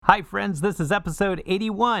Hi, friends. This is episode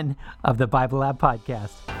 81 of the Bible Lab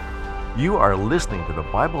Podcast. You are listening to the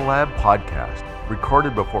Bible Lab Podcast,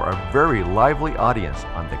 recorded before a very lively audience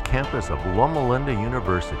on the campus of Loma Linda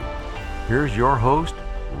University. Here's your host,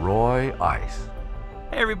 Roy Ice.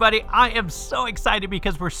 Hey, everybody. I am so excited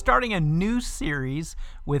because we're starting a new series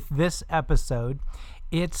with this episode.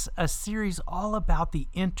 It's a series all about the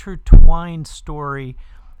intertwined story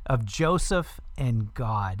of Joseph and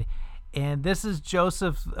God. And this is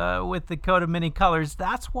Joseph with the coat of many colors.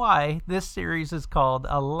 That's why this series is called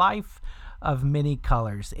A Life of Many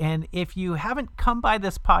Colors. And if you haven't come by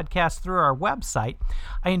this podcast through our website,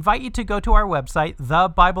 I invite you to go to our website,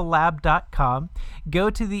 thebiblelab.com, go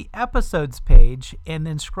to the episodes page, and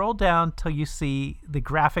then scroll down till you see the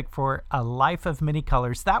graphic for A Life of Many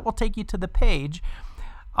Colors. That will take you to the page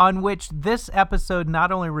on which this episode not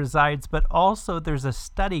only resides, but also there's a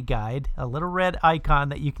study guide, a little red icon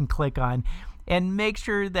that you can click on, and make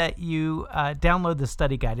sure that you download the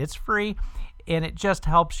study guide. It's free, and it just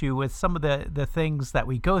helps you with some of the things that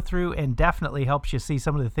we go through, and definitely helps you see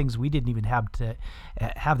some of the things we didn't even have to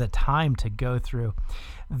have the time to go through.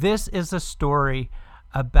 This is a story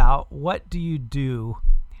about what do you do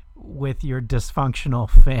with your dysfunctional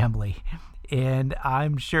family. And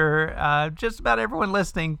I'm sure just about everyone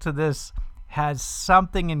listening to this has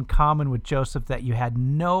something in common with Joseph that you had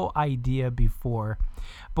no idea before.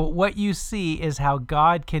 But what you see is how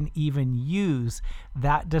God can even use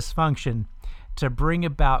that dysfunction to bring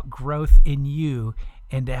about growth in you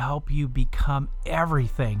and to help you become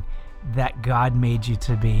everything that God made you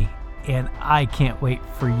to be. And I can't wait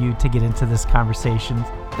for you to get into this conversation.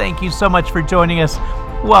 Thank you so much for joining us.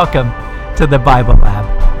 Welcome to the Bible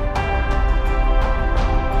Lab.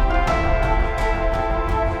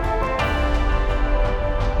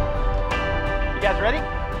 Ready?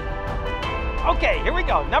 Okay, here we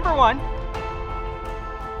go. Number one,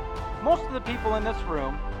 most of the people in this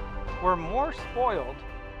room were more spoiled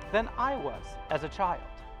than I was as a child.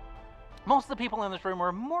 Most of the people in this room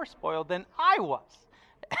were more spoiled than I was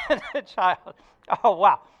as a child. Oh,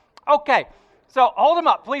 wow. Okay, so hold them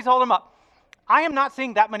up. Please hold them up. I am not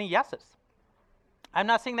seeing that many yeses. I'm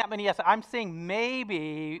not seeing that many yeses. I'm seeing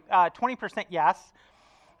maybe 20% yes.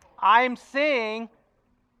 I'm seeing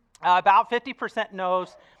about 50%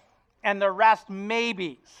 no's, and the rest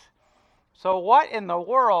maybes. So what in the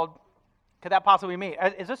world could that possibly mean?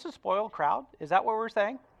 Is this a spoiled crowd? Is that what we're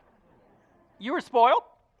saying? You were spoiled?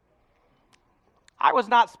 I was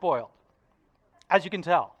not spoiled, as you can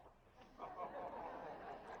tell.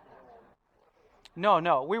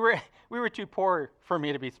 No, we were too poor for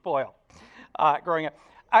me to be spoiled growing up.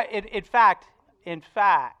 In fact,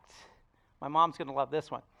 my mom's going to love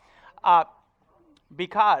this one.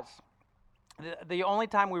 Because the only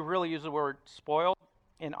time we really use the word spoiled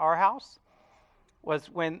in our house was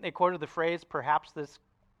when they quoted the phrase, perhaps this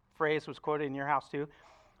phrase was quoted in your house too,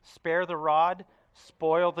 spare the rod,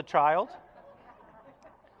 spoil the child.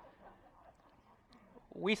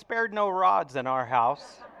 We spared no rods in our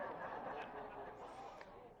house.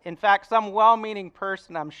 In fact, some well-meaning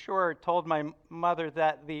person, I'm sure, told my mother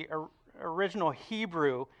that the original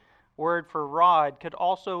Hebrew word for rod could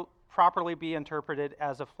also properly be interpreted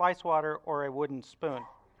as a fly swatter or a wooden spoon.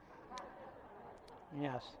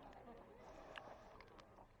 Yes.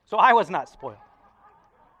 So I was not spoiled.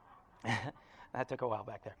 That took a while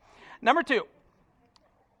back there. Number two,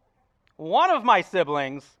 one of my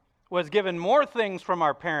siblings was given more things from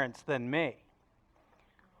our parents than me.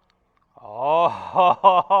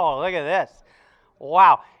 Oh, look at this.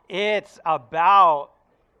 Wow. It's about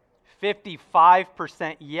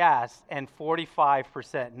 55% yes and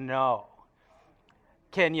 45% no.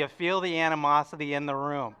 Can you feel the animosity in the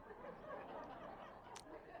room?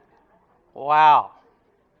 Wow.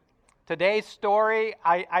 Today's story,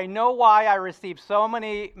 I know why I received so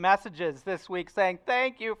many messages this week saying,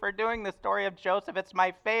 thank you for doing the story of Joseph. It's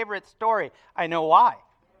my favorite story. I know why.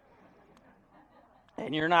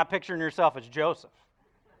 And you're not picturing yourself as Joseph.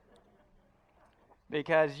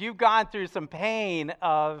 Because you've gone through some pain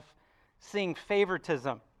of seeing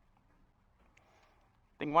favoritism.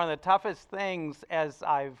 I think one of the toughest things as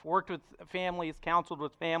I've worked with families, counseled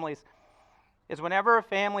with families, is whenever a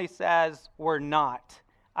family says we're not,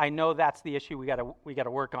 I know that's the issue we got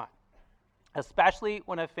to work on. Especially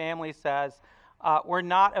when a family says we're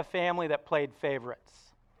not a family that played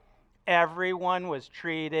favorites. Everyone was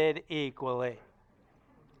treated equally.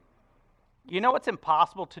 You know what's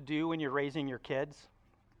impossible to do when you're raising your kids?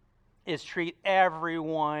 Is treat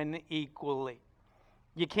everyone equally.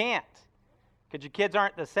 You can't, because your kids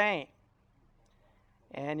aren't the same.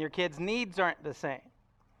 And your kids' needs aren't the same.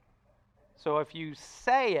 So if you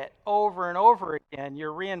say it over and over again,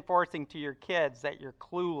 you're reinforcing to your kids that you're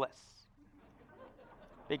clueless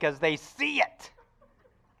because they see it.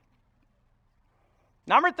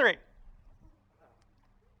 Number 3,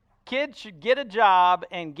 kids should get a job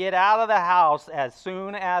and get out of the house as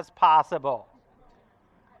soon as possible.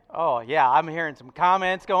 Oh, yeah, I'm hearing some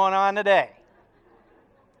comments going on today.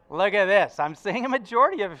 Look at this. I'm seeing a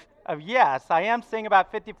majority of yes. I am seeing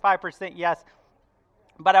about 55% yes,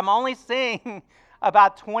 but I'm only seeing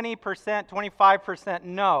about 20%, 25%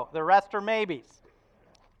 no. The rest are maybes.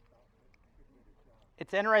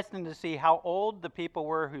 It's interesting to see how old the people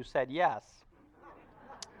were who said yes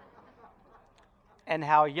and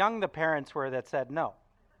how young the parents were that said no.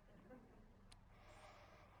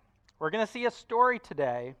 We're going to see a story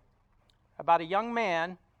today about a young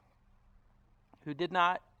man who did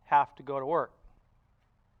not have to go to work.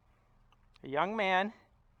 A young man,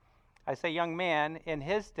 I say young man, in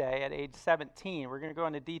his day at age 17, we're going to go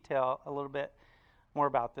into detail a little bit more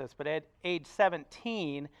about this, but at age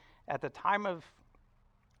 17, at the time of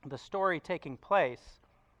the story taking place,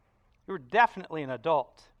 you were definitely an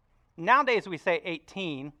adult. Nowadays we say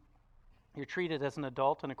 18, you're treated as an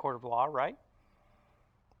adult in a court of law, right?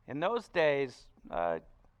 In those days,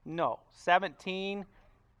 no. 17,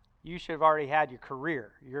 you should have already had your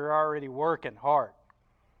career. You're already working hard.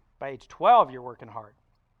 By age 12, you're working hard.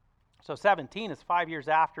 So 17 is 5 years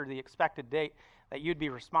after the expected date that you'd be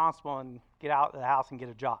responsible and get out of the house and get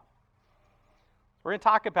a job. We're going to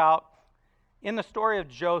talk about, in the story of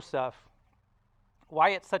Joseph, why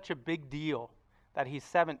it's such a big deal that he's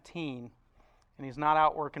 17 and he's not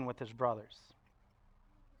out working with his brothers.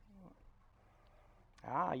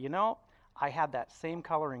 I had that same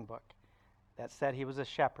coloring book that said he was a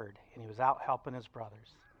shepherd and he was out helping his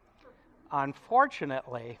brothers.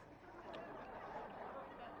 Unfortunately,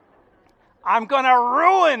 I'm going to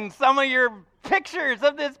ruin some of your pictures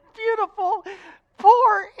of this beautiful,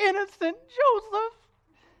 poor, innocent Joseph.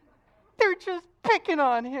 They're just picking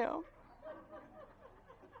on him.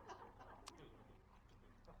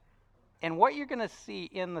 And what you're going to see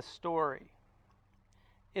in the story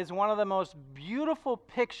is one of the most beautiful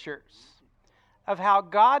pictures of how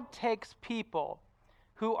God takes people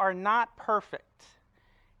who are not perfect.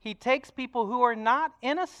 He takes people who are not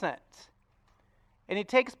innocent. And he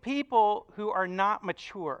takes people who are not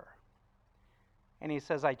mature. And he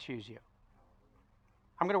says, I choose you.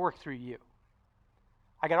 I'm going to work through you.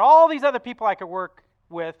 I got all these other people I could work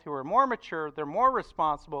with who are more mature, they're more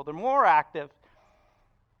responsible, they're more active.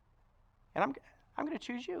 And I'm going to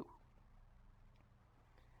choose you.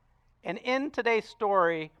 And in today's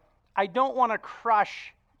story, I don't want to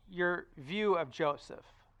crush your view of Joseph.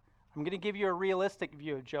 I'm going to give you a realistic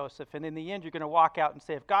view of Joseph. And in the end, you're going to walk out and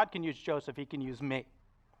say, if God can use Joseph, he can use me.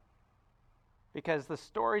 Because the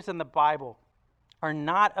stories in the Bible are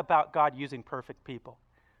not about God using perfect people.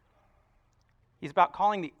 He's about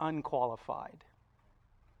calling the unqualified.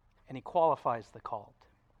 And he qualifies the called.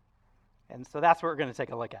 And so that's what we're going to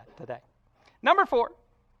take a look at today. Number 4.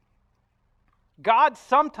 God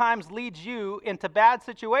sometimes leads you into bad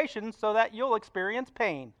situations so that you'll experience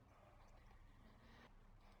pain.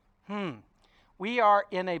 We are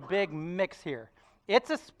in a big mix here. It's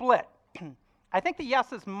a split. I think the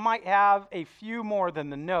yeses might have a few more than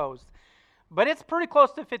the nos, but it's pretty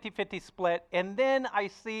close to 50-50 split. And then I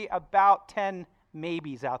see about 10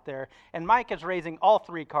 maybes out there. And Mike is raising all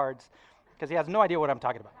 3 cards because he has no idea what I'm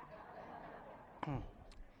talking about.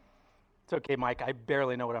 It's okay, Mike. I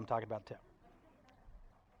barely know what I'm talking about, too.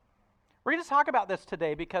 We're going to talk about this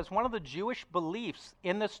today because one of the Jewish beliefs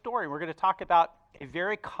in this story, we're going to talk about a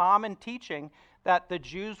very common teaching that the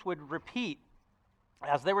Jews would repeat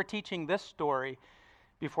as they were teaching this story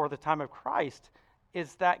before the time of Christ,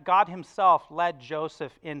 is that God himself led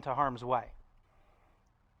Joseph into harm's way.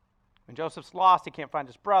 When Joseph's lost, he can't find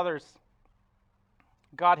his brothers.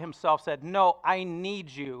 God himself said, no, I need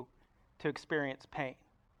you to experience pain.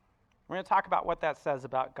 We're going to talk about what that says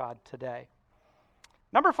about God today.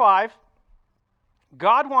 Number 5,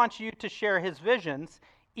 God wants you to share his visions,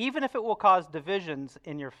 even if it will cause divisions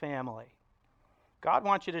in your family. God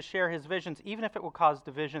wants you to share his visions, even if it will cause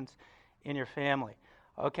divisions in your family.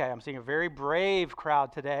 Okay, I'm seeing a very brave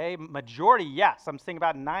crowd today. Majority, yes. I'm seeing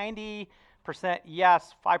about 90%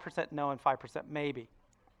 yes, 5% no, and 5% maybe.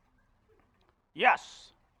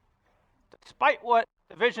 Yes. Despite what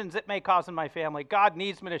divisions it may cause in my family, God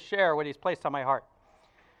needs me to share what he's placed on my heart.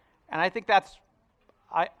 And I think that's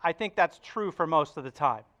true for most of the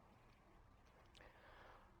time.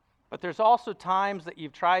 But there's also times that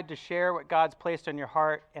you've tried to share what God's placed on your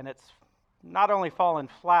heart, and it's not only fallen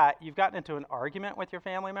flat, you've gotten into an argument with your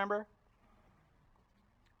family member.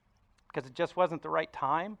 because it just wasn't the right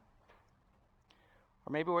time?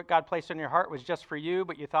 Or maybe what God placed in your heart was just for you,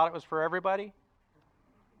 but you thought it was for everybody?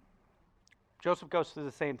 Joseph goes through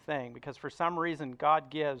the same thing because for some reason God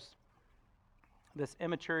gives this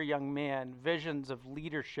immature young man visions of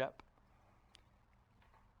leadership,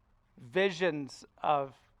 visions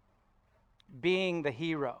of being the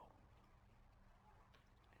hero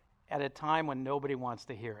at a time when nobody wants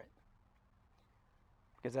to hear it.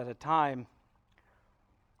 Because at a time,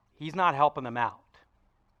 he's not helping them out.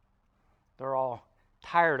 They're all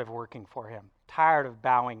tired of working for him, tired of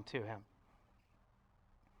bowing to him.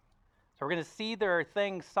 So we're going to see there are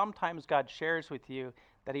things sometimes God shares with you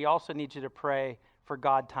that he also needs you to pray for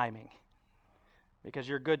God timing. Because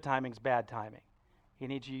your good timing's bad timing. He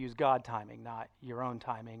needs you to use God timing, not your own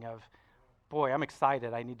timing of, boy, I'm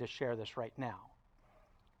excited, I need to share this right now.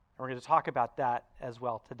 And we're going to talk about that as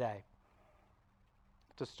well today.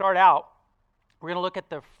 To start out, we're going to look at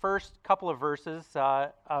the first couple of verses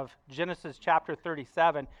of Genesis chapter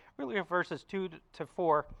 37, really verses 2 to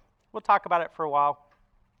 4. We'll talk about it for a while,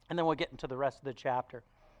 and then we'll get into the rest of the chapter.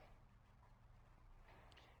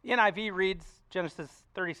 The NIV reads Genesis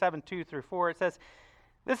 37, 2 through 4. It says,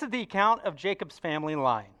 "This is the account of Jacob's family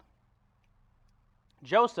line.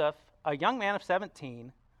 Joseph, a young man of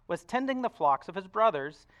 17, was tending the flocks of his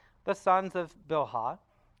brothers, the sons of Bilhah,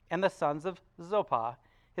 and the sons of Zilpah,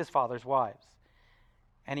 his father's wives.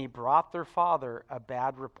 And he brought their father a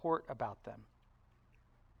bad report about them.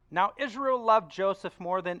 Now Israel loved Joseph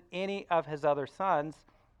more than any of his other sons,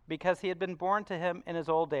 because he had been born to him in his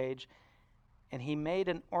old age, and he made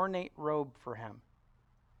an ornate robe for him.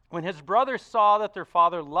 When his brothers saw that their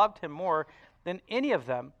father loved him more than any of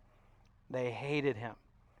them, they hated him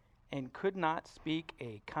and could not speak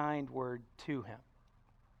a kind word to him."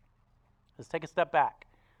 Let's take a step back.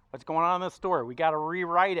 What's going on in this story? We got to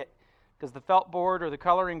rewrite it because the felt board or the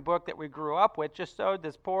coloring book that we grew up with just showed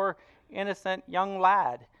this poor, innocent young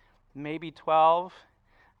lad, maybe 12,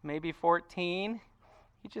 maybe 14.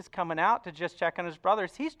 He's just coming out to just check on his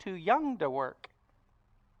brothers. He's too young to work,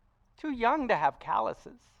 too young to have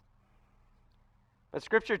calluses. But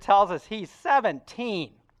Scripture tells us he's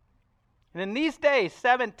 17. And in these days,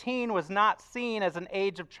 17 was not seen as an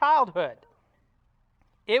age of childhood.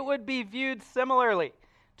 It would be viewed similarly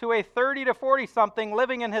to a 30 to 40-something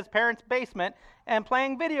living in his parents' basement and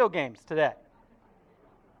playing video games today.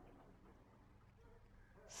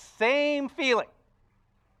 Same feeling.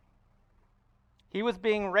 He was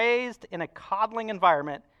being raised in a coddling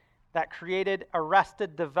environment that created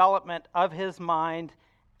arrested development of his mind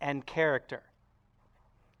and character.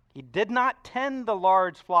 He did not tend the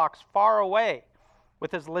large flocks far away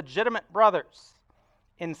with his legitimate brothers.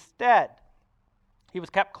 Instead, he was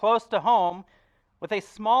kept close to home with a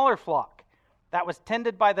smaller flock that was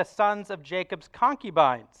tended by the sons of Jacob's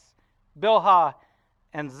concubines, Bilhah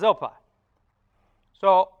and Zilpah.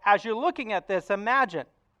 So as you're looking at this, imagine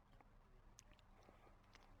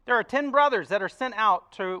there are 10 brothers that are sent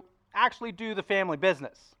out to actually do the family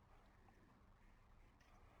business.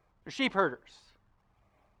 They're sheep herders.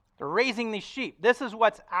 They're raising these sheep. This is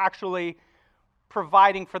what's actually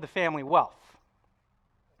providing for the family wealth.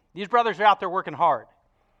 These brothers are out there working hard.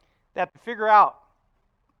 They have to figure out,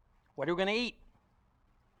 what are we going to eat?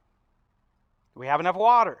 Do we have enough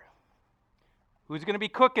water? Who's going to be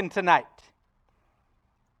cooking tonight?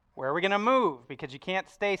 Where are we going to move? Because you can't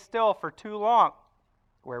stay still for too long.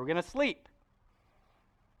 Where are we going to sleep?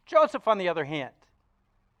 Joseph, on the other hand,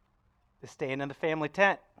 is staying in the family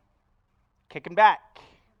tent, kicking back.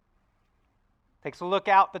 Takes a look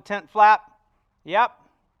out the tent flap. Yep.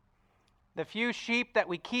 The few sheep that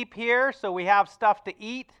we keep here so we have stuff to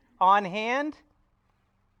eat on hand.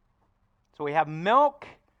 So we have milk.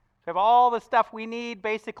 We have all the stuff we need.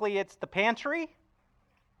 Basically, it's the pantry.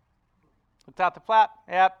 Looks out the flap.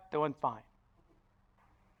 Yep, doing fine.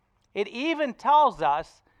 It even tells us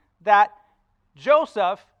that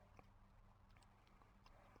Joseph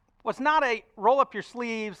was not a roll up your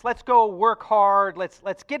sleeves, let's go work hard,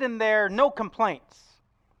 let's get in there, no complaints.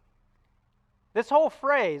 This whole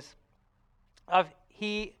phrase of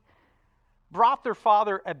he brought their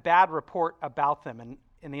father a bad report about them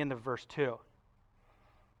in the end of verse 2.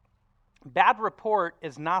 Bad report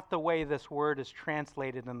is not the way this word is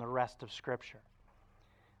translated in the rest of Scripture.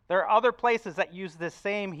 There are other places that use this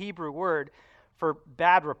same Hebrew word for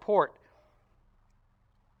bad report.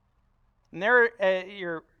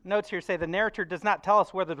 Your notes here say the narrator does not tell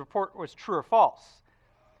us whether the report was true or false.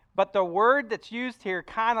 But the word that's used here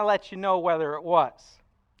kind of lets you know whether it was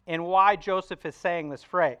and why Joseph is saying this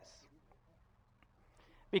phrase.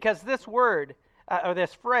 Because this word, or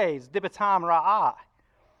this phrase, dibitam ra'ah,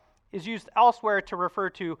 is used elsewhere to refer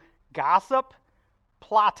to gossip,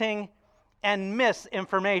 plotting, and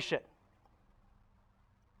misinformation.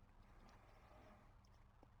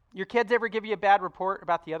 Your kids ever give you a bad report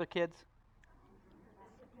about the other kids?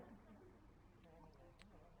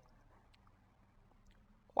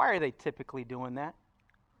 Why are they typically doing that?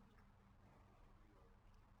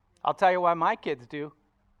 I'll tell you why my kids do.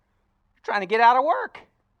 They're trying to get out of work.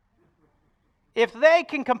 If they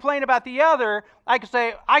can complain about the other, I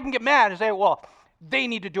can get mad and say, well, they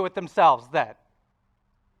need to do it themselves then.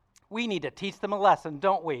 We need to teach them a lesson,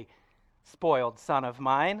 don't we, spoiled son of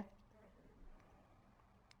mine?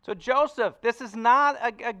 So Joseph, this is not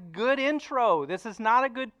a good intro. This is not a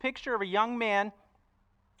good picture of a young man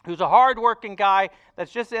who's a hard-working guy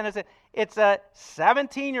that's just innocent. It's a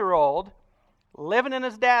 17-year-old living in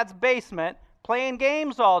his dad's basement, playing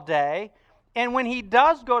games all day, and when he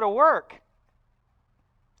does go to work,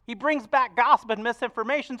 he brings back gossip and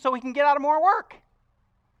misinformation so he can get out of more work.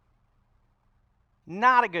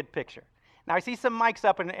 Not a good picture. Now, I see some mics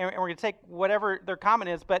up, and we're going to take whatever their comment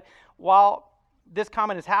is, but while this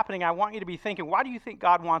comment is happening, I want you to be thinking, why do you think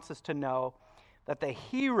God wants us to know that the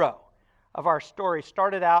hero of our story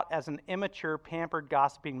started out as an immature, pampered,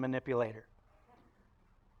 gossiping manipulator?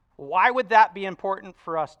 Why would that be important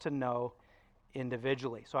for us to know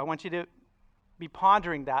individually? So I want you to be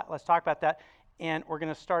pondering that. Let's talk about that. And we're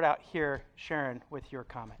going to start out here, Sharon, with your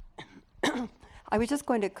comment. I was just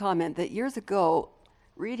going to comment that years ago,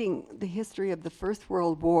 reading the history of the First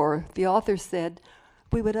World War, the author said,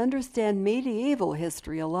 we would understand medieval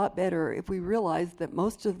history a lot better if we realized that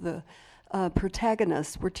most of the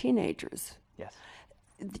protagonists were teenagers. Yes.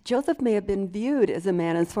 Joseph may have been viewed as a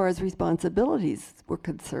man as far as responsibilities were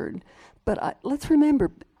concerned, but let's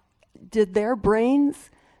remember, did their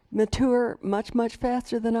brains mature much, much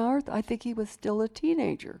faster than ours? I think he was still a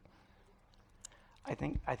teenager. I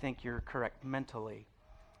think you're correct mentally,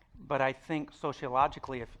 but I think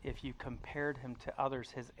sociologically, if you compared him to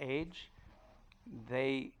others his age,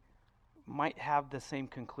 they might have the same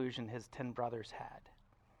conclusion his 10 brothers had.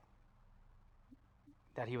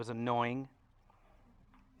 That he was annoying,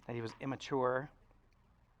 that he was immature,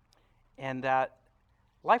 and that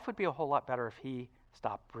life would be a whole lot better if he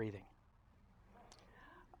stopped breathing.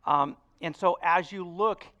 And so as you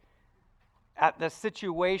look at the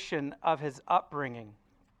situation of his upbringing,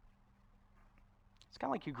 it's kind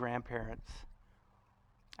of like you grandparents.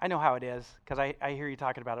 I know how it is, because I hear you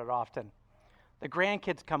talking about it often. The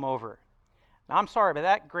grandkids come over. Now, I'm sorry, but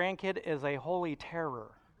that grandkid is a holy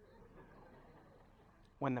terror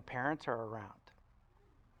when the parents are around.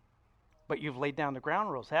 But you've laid down the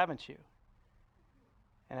ground rules, haven't you?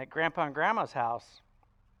 And at Grandpa and Grandma's house,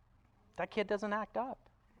 that kid doesn't act up.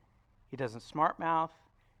 He doesn't smart mouth.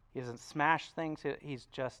 He doesn't smash things. He's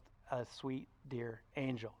just a sweet, dear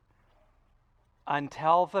angel.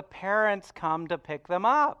 Until the parents come to pick them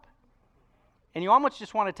up. And you almost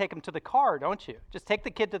just want to take them to the car, don't you? Just take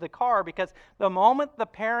the kid to the car, because the moment the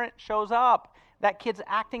parent shows up, that kid's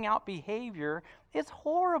acting out behavior is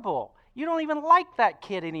horrible. You don't even like that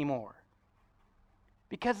kid anymore.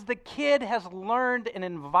 Because the kid has learned an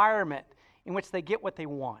environment in which they get what they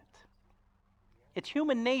want. It's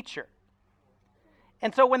human nature.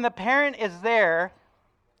 And so when the parent is there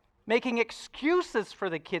making excuses for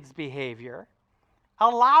the kid's behavior,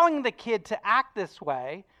 allowing the kid to act this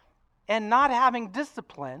way, and not having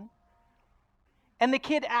discipline, and the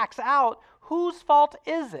kid acts out, whose fault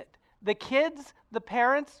is it? The kid's, the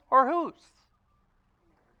parents, or whose?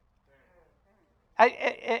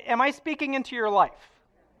 Am I speaking into your life?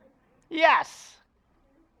 Yes.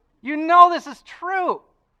 You know this is true.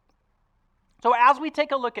 So as we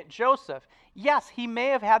take a look at Joseph, yes, he may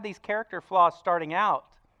have had these character flaws starting out,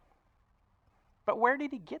 but where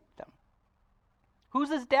did he get them? Who's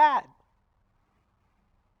his dad?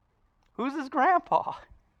 Who's his grandpa?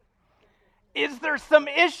 Is there some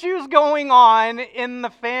issues going on in the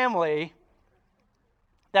family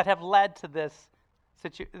that have led to this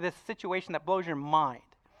situation that blows your mind?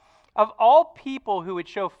 Of all people who would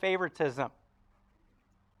show favoritism,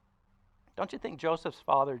 don't you think Joseph's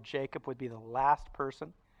father, Jacob, would be the last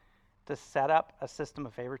person to set up a system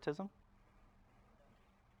of favoritism?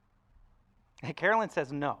 And Carolyn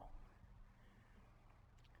says no.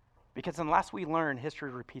 Because unless we learn, history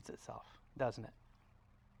repeats itself, doesn't it?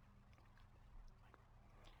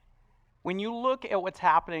 When you look at what's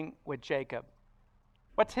happening with Jacob,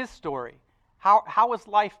 what's his story? How was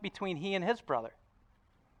life between he and his brother?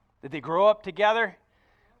 Did they grow up together?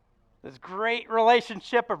 This great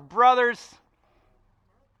relationship of brothers,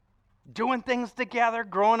 doing things together,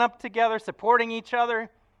 growing up together, supporting each other,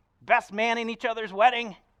 best man in each other's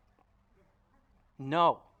wedding?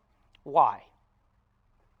 No. Why?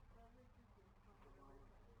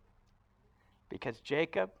 because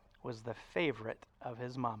Jacob was the favorite of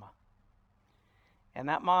his mama. And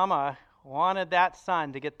that mama wanted that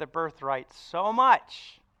son to get the birthright so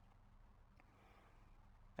much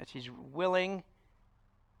that she's willing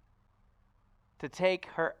to take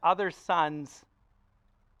her other son's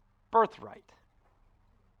birthright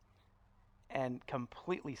and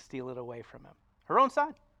completely steal it away from him. Her own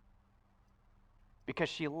son. Because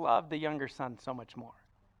she loved the younger son so much more.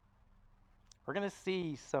 We're going to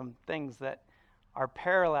see some things that are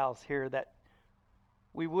parallels here that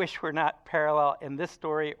we wish were not parallel in this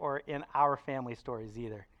story or in our family stories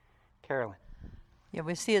either. Carolyn. Yeah,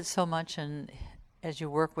 we see it so much as you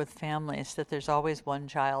work with families that there's always one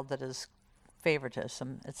child that is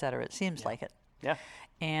favoritism, et cetera. It seems like it. Yeah.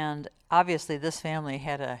 And obviously this family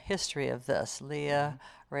had a history of this. Leah,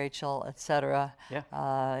 Rachel, et cetera.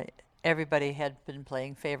 Yeah. Everybody had been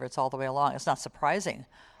playing favorites all the way along. It's not surprising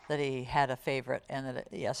that he had a favorite, and that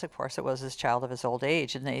yes, of course, it was his child of his old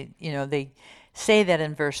age. And they say that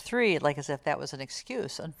in verse 3, like as if that was an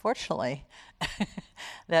excuse. Unfortunately,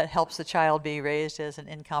 that helps the child be raised as an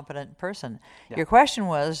incompetent person. Yeah. Your question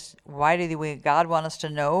was, why do God want us to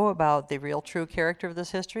know about the real true character of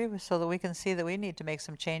this history? So that we can see that we need to make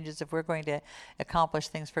some changes if we're going to accomplish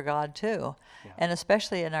things for God too. Yeah. And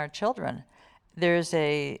especially in our children. There's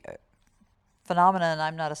a phenomenon.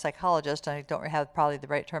 I'm not a psychologist. I don't have probably the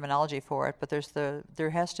right terminology for it, but there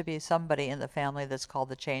has to be somebody in the family that's called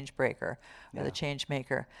the change breaker or the change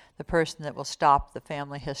maker, the person that will stop the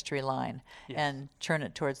family history line and turn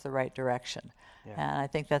it towards the right direction. Yeah. And I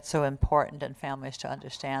think that's so important in families to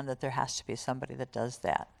understand that there has to be somebody that does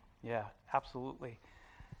that. Yeah, absolutely.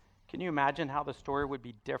 Can you imagine how the story would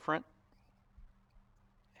be different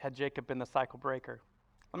had Jacob been the cycle breaker?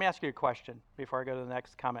 Let me ask you a question before I go to the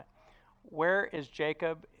next comment. Where is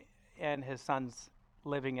Jacob and his sons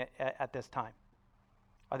living at this time?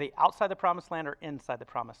 Are they outside the promised land or inside the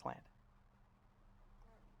promised land?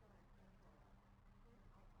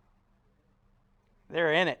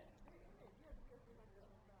 They're in it.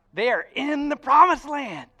 They are in the promised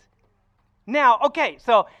land. Now, okay,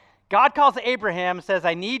 so God calls Abraham, says,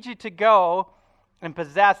 I need you to go and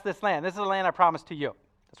possess this land. This is the land I promised to you.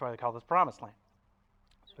 That's why they call this promised land.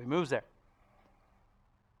 So he moves there.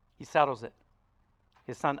 He settles it.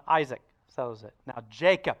 His son Isaac settles it. Now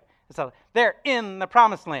Jacob is settled. They're in the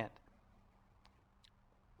promised land.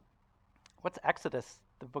 What's Exodus,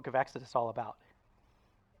 the book of Exodus, all about?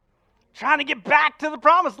 Trying to get back to the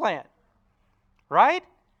promised land. Right?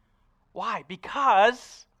 Why?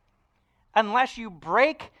 Because unless you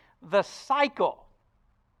break the cycle,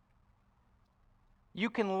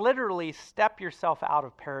 you can literally step yourself out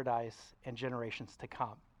of paradise in generations to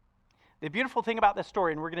come. The beautiful thing about this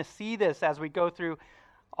story, and we're going to see this as we go through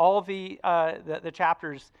all the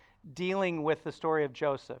chapters dealing with the story of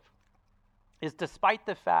Joseph, is despite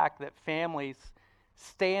the fact that families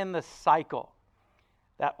stay in the cycle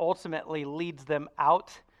that ultimately leads them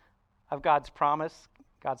out of God's promise,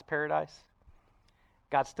 God's paradise,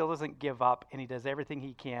 God still doesn't give up, and he does everything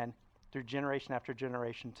he can through generation after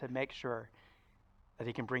generation to make sure that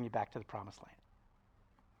he can bring you back to the promised land.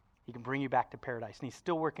 He can bring you back to paradise. And he's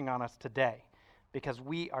still working on us today because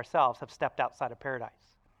we ourselves have stepped outside of paradise.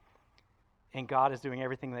 And God is doing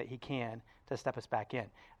everything that he can to step us back in.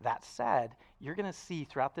 That said, you're going to see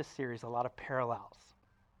throughout this series a lot of parallels.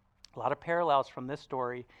 A lot of parallels from this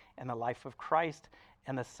story and the life of Christ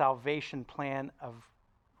and the salvation plan of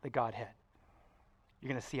the Godhead. You're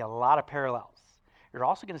going to see a lot of parallels. You're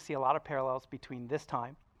also going to see a lot of parallels between this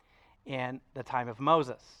time and the time of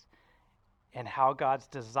Moses, and how God's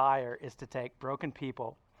desire is to take broken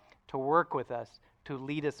people, to work with us, to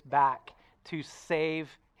lead us back, to save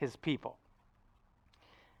his people.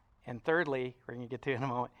 And thirdly, we're going to get to in a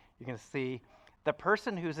moment, you're going to see the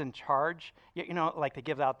person who's in charge, like they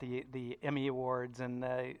give out the Emmy Awards and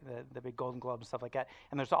the big Golden Globes and stuff like that,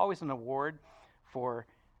 and there's always an award for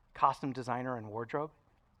costume designer and wardrobe.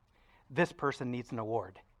 This person needs an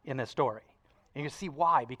award in this story. And you see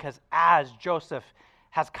why, because as Joseph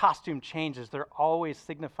has costume changes, they're always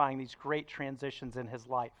signifying these great transitions in his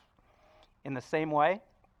life. In the same way,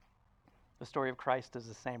 the story of Christ is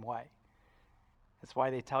the same way. That's why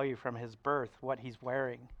they tell you from his birth what he's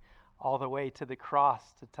wearing, all the way to the cross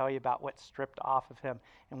to tell you about what's stripped off of him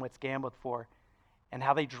and what's gambled for, and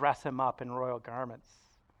how they dress him up in royal garments.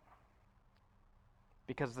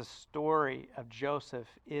 Because the story of Joseph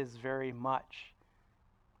is very much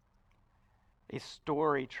a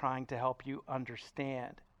story trying to help you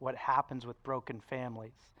understand what happens with broken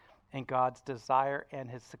families and God's desire and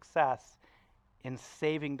his success in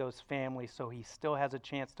saving those families so he still has a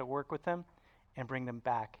chance to work with them and bring them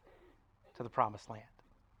back to the promised land.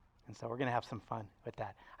 And so we're going to have some fun with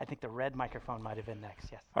that. I think the red microphone might have been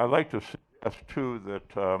next. Yes. I'd like to suggest, too,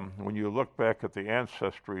 that when you look back at the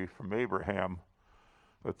ancestry from Abraham,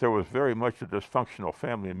 that there was very much a dysfunctional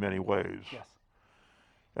family in many ways. Yes.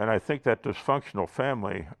 And I think that dysfunctional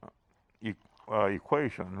family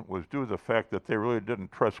equation was due to the fact that they really didn't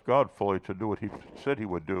trust God fully to do what he said he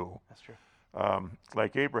would do. That's true.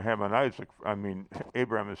 Like Abraham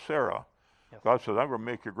and Sarah. Yes. God says, I'm going to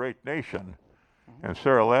make you a great nation. And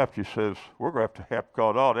Sarah laughed. She says, we're going to have to help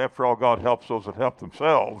God out. After all, God helps those that help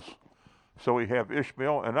themselves. So we have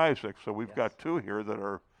Ishmael and Isaac. So we've got two here that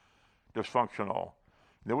are dysfunctional.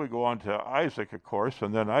 Then we go on to Isaac, of course,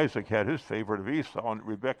 and then Isaac had his favorite of Esau, and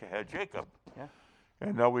Rebekah had Jacob. Yeah.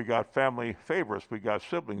 And now we got family favorites. We got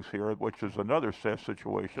siblings here, which is another sad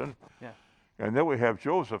situation. Yeah. And then we have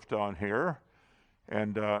Joseph down here,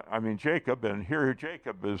 and Jacob, and here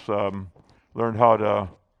Jacob has learned how to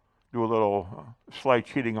do a little slight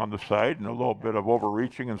cheating on the side and a little bit of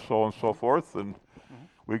overreaching and so on and so forth. And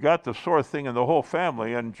we got the sore thing in the whole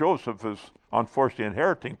family, and Joseph is unfortunately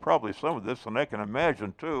inheriting probably some of this, and I can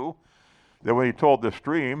imagine too that when he told this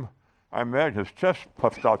dream, I imagine his chest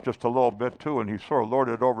puffed out just a little bit too, and he sort of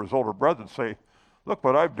lorded it over his older brother and say, look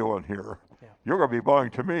what I'm doing here. Yeah. You're going to be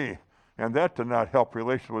bowing to me. And that did not help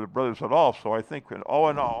relations with the brothers at all. So I think all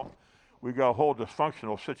in all, we got a whole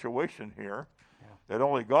dysfunctional situation here that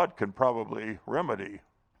only God can probably remedy.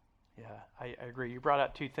 Yeah, I agree. You brought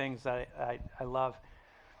up two things that I love.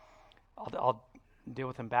 I'll deal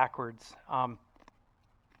with them backwards.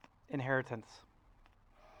 Inheritance.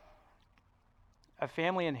 A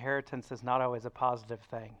family inheritance is not always a positive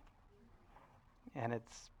thing. And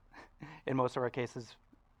it's, in most of our cases,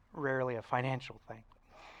 rarely a financial thing.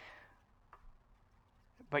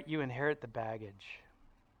 But you inherit the baggage.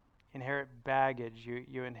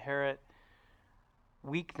 You inherit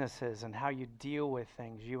weaknesses and how you deal with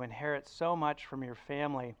things. You inherit so much from your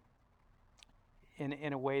family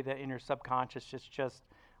in a way that in your subconscious it's just,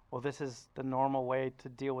 well, this is the normal way to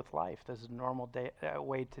deal with life. This is a normal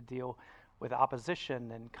way to deal with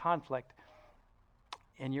opposition and conflict.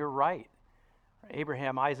 And you're right.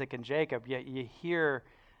 Abraham, Isaac, and Jacob, yet you hear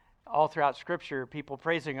all throughout Scripture people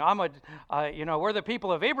praising, we're the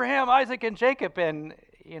people of Abraham, Isaac, and Jacob. And,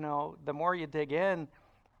 the more you dig in,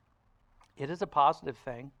 it is a positive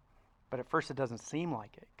thing, but at first it doesn't seem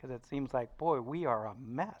like it, because it seems like, boy, we are a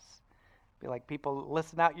mess. Be like people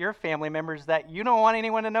listing out your family members that you don't want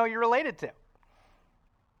anyone to know you're related to.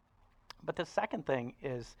 But the second thing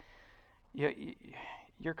is,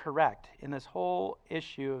 you're correct in this whole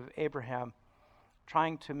issue of Abraham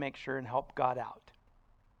trying to make sure and help God out.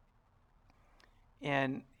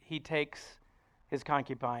 And he takes his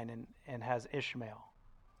concubine and has Ishmael.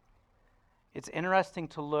 It's interesting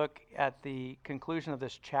to look at the conclusion of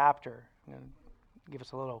this chapter. I'm going to give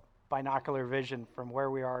us a little binocular vision from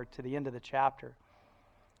where we are to the end of the chapter.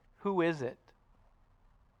 Who is it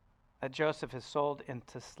that Joseph is sold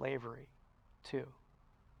into slavery to?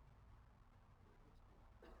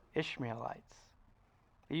 Ishmaelites.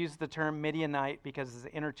 They use the term Midianite because it's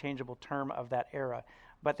an interchangeable term of that era.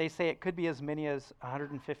 But they say it could be as many as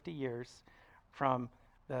 150 years from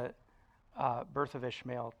the birth of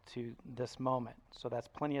Ishmael to this moment. So that's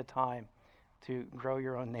plenty of time to grow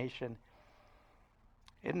your own nation.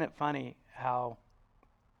 Isn't it funny how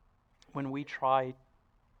when we try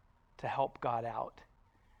to help God out,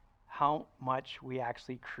 how much we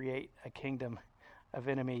actually create a kingdom of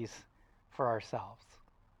enemies for ourselves?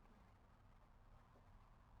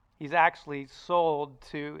 He's actually sold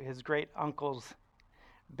to his great uncle's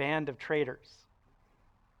band of traitors.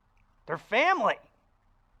 They're family.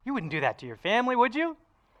 You wouldn't do that to your family, would you?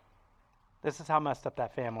 This is how messed up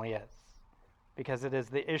that family is. Because it is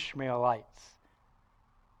the Ishmaelites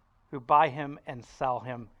who buy him and sell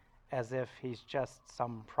him as if he's just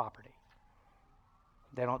some property.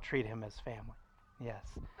 They don't treat him as family. Yes.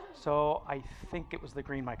 So I think it was the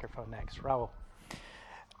green microphone next. Raul.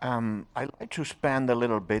 I'd like to expand a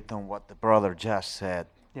little bit on what the brother just said.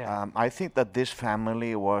 Yeah. I think that this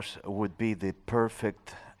family would be the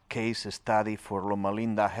perfect case study for Loma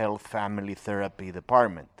Linda Health Family Therapy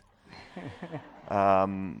Department.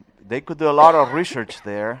 They could do a lot of research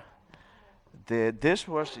there. This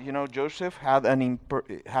was, Joseph had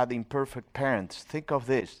had imperfect parents. Think of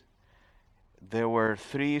this. There were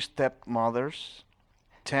 3 stepmothers,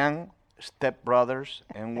 10 stepbrothers,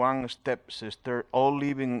 and 1 stepsister, all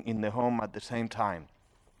living in the home at the same time.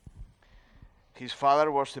 His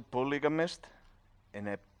father was a polygamist and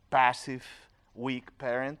a passive, weak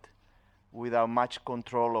parent without much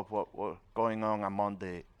control of what was going on among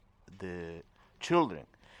the children.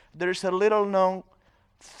 There is a little known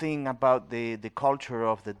thing about the culture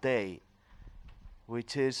of the day,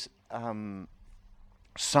 which is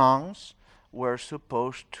sons were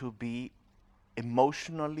supposed to be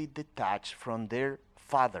emotionally detached from their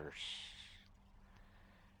fathers.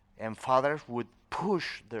 And fathers would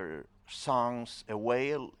push their sons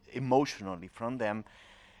away emotionally from them,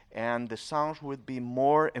 and the sons would be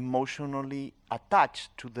more emotionally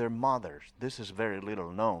attached to their mothers. This is very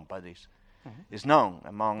little known, but it's known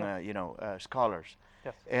among scholars.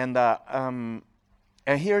 Yes. And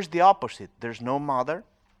here's the opposite. There's no mother,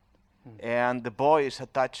 and the boy is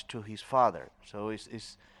attached to his father. So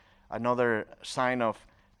it's another sign of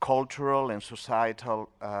cultural and societal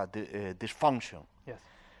dysfunction. Yes.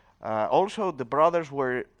 Also, the brothers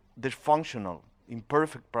were dysfunctional,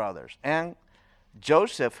 imperfect brothers. And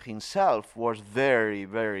Joseph himself was very,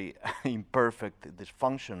 very imperfect,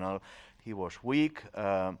 dysfunctional. He was weak,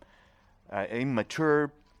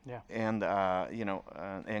 immature, Yeah. and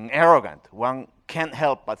and arrogant. One can't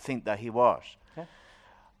help but think that he was.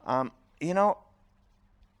 Yeah.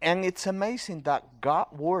 And it's amazing that God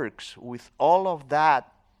works with all of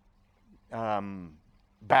that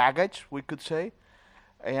baggage, we could say,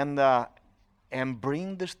 and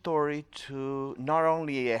bring the story to not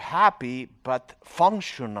only a happy but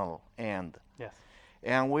functional end. Yes.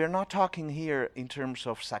 And we're not talking here in terms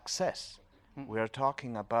of success. We are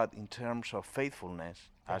talking about in terms of faithfulness,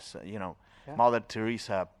 as Mother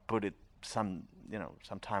Teresa put it some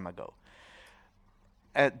time ago.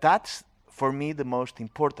 That's for me the most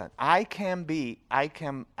important. I can be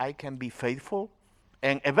faithful,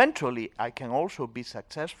 and eventually I can also be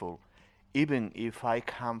successful, even if I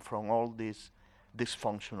come from all this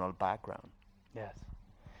dysfunctional background. Yes.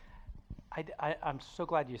 I'm so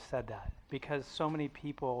glad you said that, because so many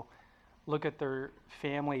people look at their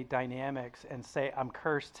family dynamics and say, I'm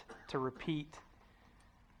cursed to repeat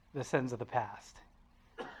the sins of the past.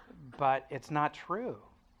 But it's not true.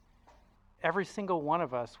 Every single one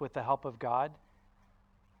of us, with the help of God,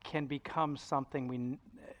 can become something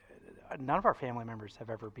none of our family members have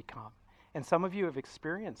ever become. And some of you have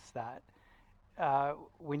experienced that.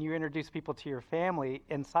 When you introduce people to your family,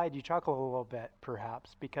 inside you chuckle a little bit,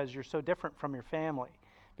 perhaps, because you're so different from your family.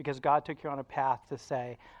 Because God took you on a path to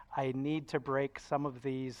say, I need to break some of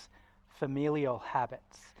these familial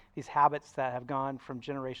habits, these habits that have gone from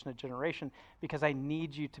generation to generation, because I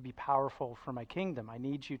need you to be powerful for my kingdom. I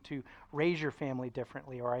need you to raise your family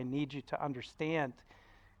differently, or I need you to understand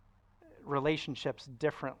relationships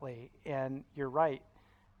differently. And you're right,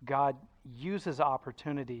 God uses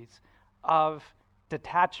opportunities of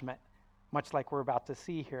detachment, much like we're about to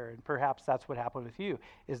see here. And perhaps that's what happened with you,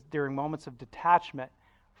 is during moments of detachment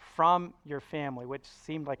from your family, which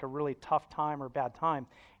seemed like a really tough time or bad time,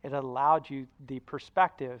 it allowed you the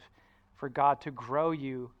perspective for God to grow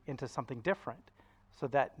you into something different, so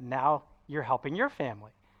that now you're helping your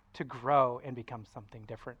family to grow and become something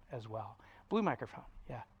different as well. Blue microphone.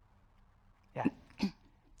 Yeah. Yeah.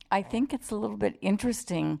 I think it's a little bit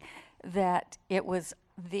interesting that it was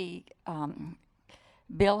the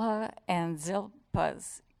Bilhah and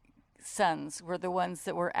Zilpah's sons were the ones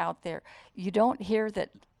that were out there. You don't hear that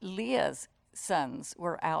Leah's sons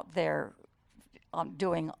were out there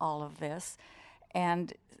doing all of this.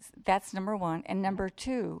 And that's number one. And number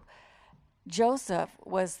two, Joseph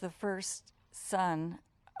was the first son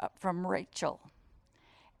from Rachel.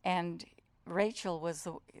 And Rachel was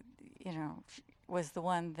the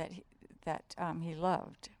one that he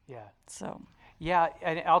loved. Yeah. So. Yeah,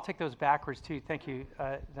 and I'll take those backwards too. Thank you,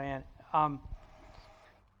 Diane.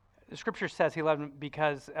 The scripture says he loved him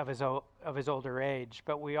because of his older age,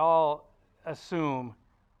 but we all assume,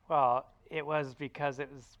 well, it was because it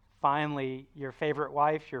was finally your favorite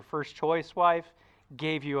wife, your first choice wife,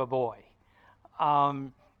 gave you a boy.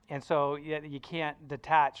 And so you can't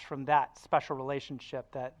detach from that special relationship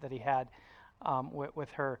that he had with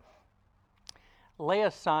her.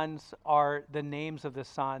 Leah's sons are the names of the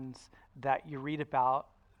sons that you read about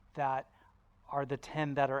that are the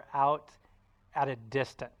 10 that are out at a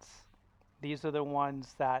distance. These are the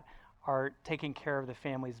ones that are taking care of the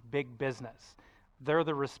family's big business. They're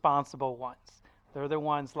the responsible ones. They're the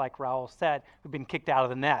ones, like Raul said, who've been kicked out of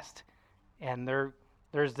the nest. And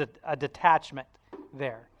there's a detachment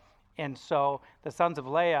there. And so the sons of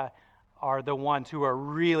Leah are the ones who are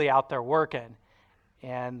really out there working.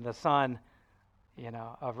 And the son,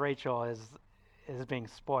 of Rachel is being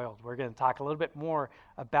spoiled. We're going to talk a little bit more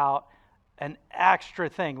about an extra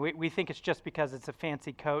thing. We think it's just because it's a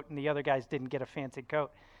fancy coat and the other guys didn't get a fancy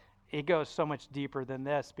coat. It goes so much deeper than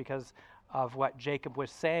this because of what Jacob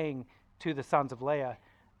was saying to the sons of Leah.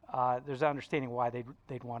 There's an understanding why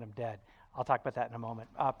they'd want him dead. I'll talk about that in a moment.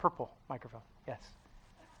 Purple microphone. Yes.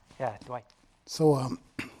 Yeah, Dwight. So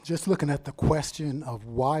just looking at the question of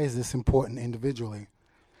why is this important individually,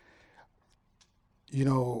 you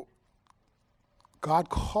know, God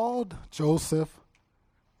called Joseph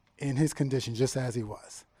in his condition just as he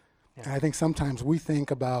was. Yeah. And I think sometimes we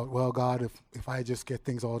think about, well, God, if I just get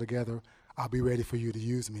things all together, I'll be ready for you to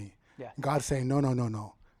use me. Yeah. God's saying,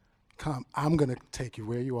 no. Come, I'm going to take you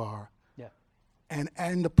where you are. Yeah. And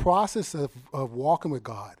in the process of walking with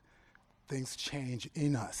God, things change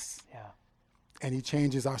in us. Yeah. And he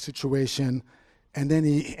changes our situation, and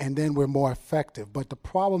then we're more effective. But the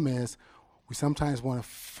problem is we sometimes want to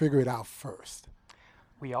figure it out first.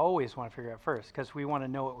 We always want to figure it out first because we want to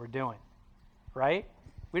know what we're doing, right?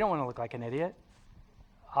 We don't want to look like an idiot.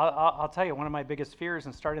 I'll tell you, one of my biggest fears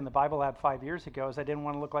in starting the Bible Lab 5 years ago is I didn't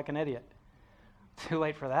want to look like an idiot. Too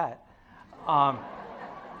late for that. I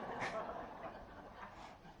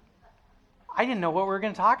didn't know what we were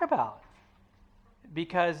going to talk about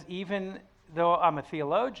because even though I'm a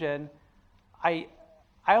theologian, I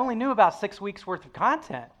only knew about 6 weeks worth of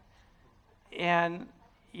content. And,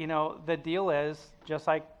 you know, the deal is, just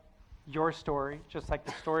like your story, just like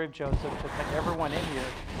the story of Joseph, just like everyone in here,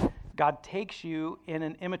 God takes you in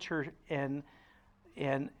an immature, in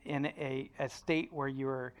a state where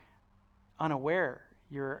you're unaware,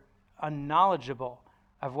 you're unknowledgeable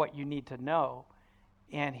of what you need to know.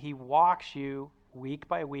 And he walks you week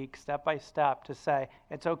by week, step by step, to say,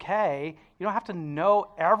 it's okay. You don't have to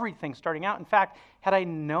know everything starting out. In fact, had I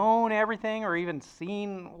known everything or even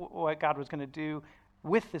seen what God was going to do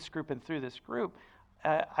with this group and through this group,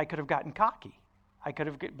 I could have gotten cocky. I could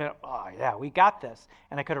have been, oh yeah, we got this.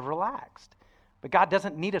 And I could have relaxed. But God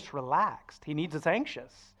doesn't need us relaxed. He needs us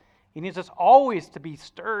anxious. He needs us always to be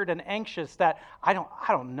stirred and anxious that I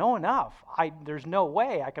don't know enough. There's no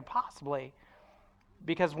way I could possibly.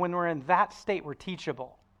 Because when we're in that state, we're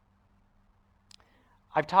teachable.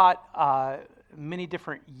 I've taught many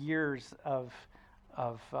different years of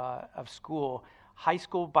school. High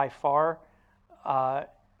school, by far,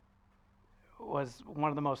 was one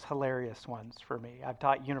of the most hilarious ones for me. I've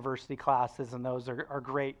taught university classes, and those are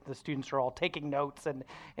great. The students are all taking notes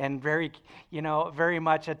and very, very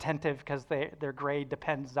much attentive because their grade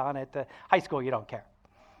depends on it. The high school, you don't care.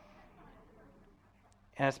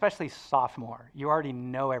 And especially sophomore, you already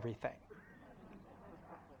know everything.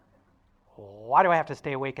 Why do I have to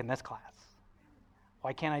stay awake in this class?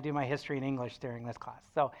 Why can't I do my history and English during this class?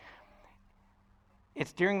 So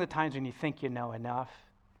it's during the times when you think you know enough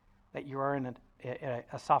that you are in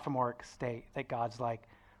a sophomoric state that God's like,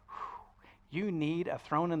 you need a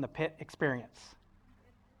thrown in the pit experience.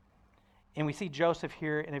 And we see Joseph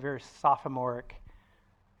here in a very sophomoric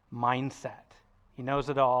mindset. He knows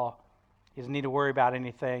it all. He doesn't need to worry about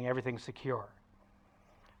anything. Everything's secure.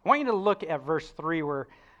 I want you to look at verse 3 where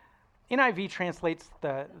NIV translates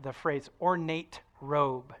the phrase ornate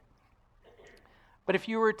robe. But if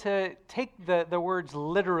you were to take the words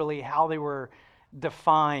literally, how they were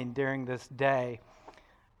defined during this day,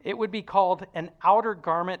 it would be called an outer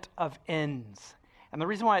garment of ends. And the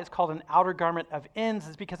reason why it's called an outer garment of ends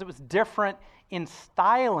is because it was different in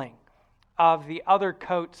styling of the other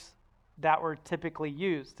coats that were typically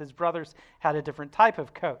used. His brothers had a different type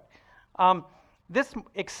of coat. This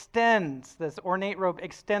ornate robe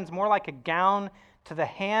extends more like a gown to the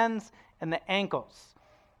hands and the ankles.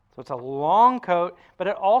 So it's a long coat, but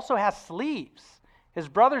it also has sleeves. His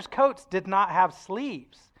brothers' coats did not have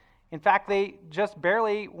sleeves. In fact, they just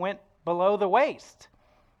barely went below the waist,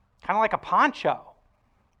 kind of like a poncho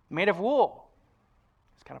made of wool.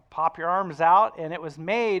 Just kind of pop your arms out, and it was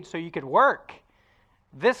made so you could work.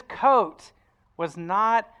 This coat was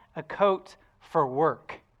not a coat for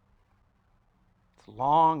work. It's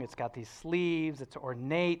long, it's got these sleeves, it's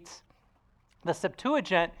ornate. The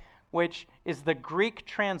Septuagint, which is the Greek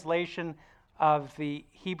translation of the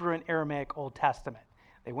Hebrew and Aramaic Old Testament.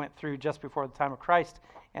 They went through just before the time of Christ,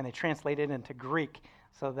 and they translated it into Greek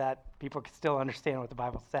so that people could still understand what the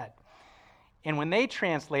Bible said. And when they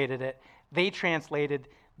translated it, they translated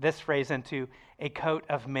this phrase into a coat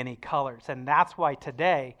of many colors. And that's why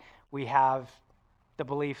today we have the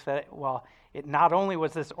belief that, it not only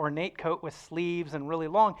was this ornate coat with sleeves and really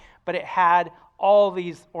long, but it had all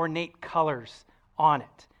these ornate colors on it.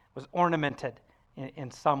 It was ornamented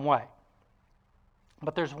in some way.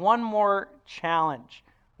 But there's one more challenge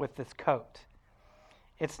with this coat.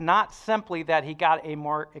 It's not simply that he got a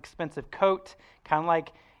more expensive coat, kind of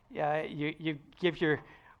like you give your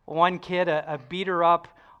one kid a beater-up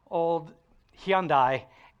old Hyundai,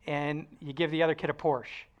 and you give the other kid a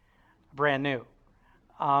Porsche, brand new.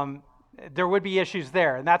 there would be issues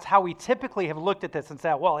there. And that's how we typically have looked at this and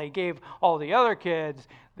said, well, he gave all the other kids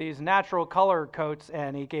these natural color coats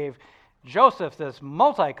and he gave Joseph this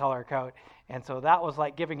multicolor coat. And so that was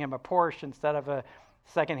like giving him a Porsche instead of a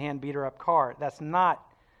secondhand beater-up car. That's not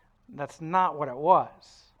what it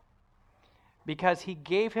was. Because he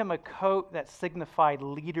gave him a coat that signified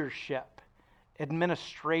leadership,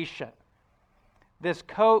 administration. This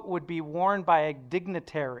coat would be worn by a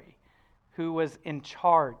dignitary who was in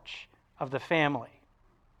charge of the family.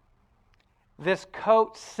 This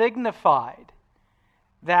coat signified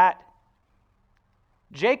that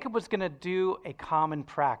Jacob was going to do a common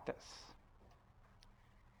practice.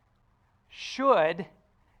 Should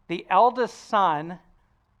the eldest son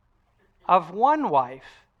of one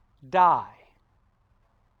wife die,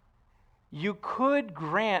 you could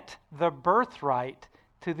grant the birthright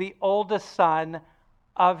to the oldest son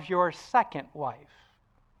of your second wife.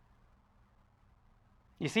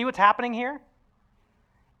 You see what's happening here?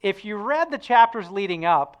 If you read the chapters leading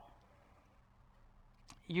up,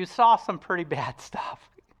 you saw some pretty bad stuff.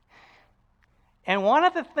 And one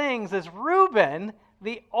of the things is Reuben,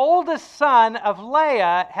 the oldest son of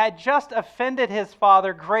Leah, had just offended his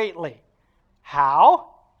father greatly.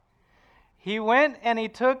 How? He went and he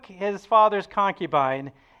took his father's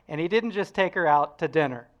concubine, and he didn't just take her out to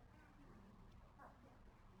dinner.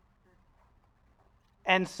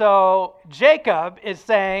 And so Jacob is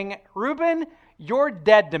saying, Reuben, you're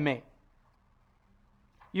dead to me.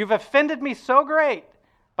 You've offended me so great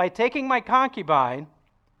by taking my concubine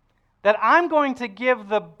that I'm going to give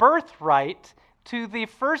the birthright to the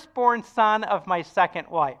firstborn son of my second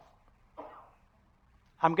wife.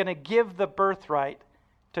 I'm going to give the birthright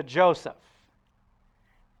to Joseph.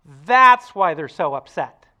 That's why they're so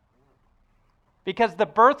upset. Because the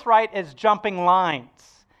birthright is jumping lines.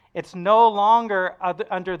 It's no longer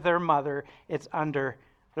under their mother, it's under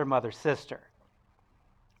their mother's sister.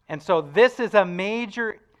 And so this is a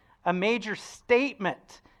major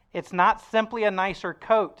statement. It's not simply a nicer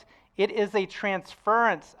coat. It is a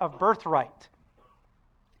transference of birthright.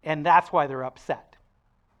 And that's why they're upset.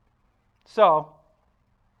 So,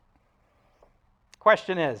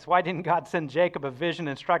 question is, why didn't God send Jacob a vision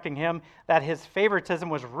instructing him that his favoritism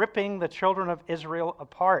was ripping the children of Israel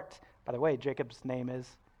apart? By the way, Jacob's name is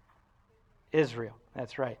Israel.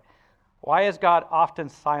 That's right. Why is God often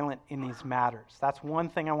silent in these matters? That's one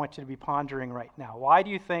thing I want you to be pondering right now. Why do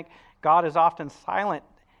you think God is often silent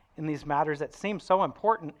in these matters that seem so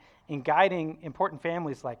important in guiding important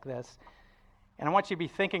families like this? And I want you to be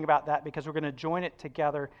thinking about that because we're going to join it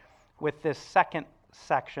together with this second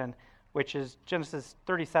section, which is Genesis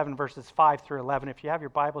 37, verses 5 through 11. If you have your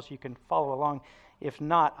Bibles, you can follow along. If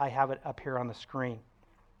not, I have it up here on the screen.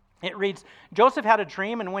 It reads, Joseph had a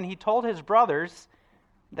dream, and when he told his brothers,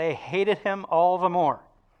 they hated him all the more.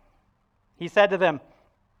 He said to them,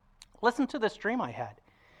 listen to this dream I had.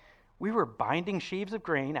 We were binding sheaves of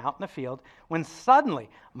grain out in the field when suddenly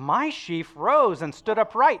my sheaf rose and stood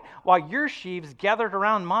upright, while your sheaves gathered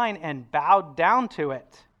around mine and bowed down to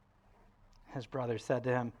it. His brothers said to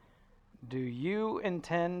him, do you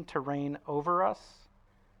intend to reign over us?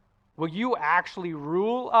 Will you actually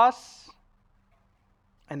rule us?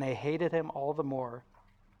 And they hated him all the more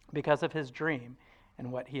because of his dream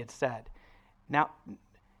and what he had said. Now,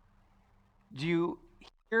 do you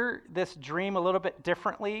hear this dream a little bit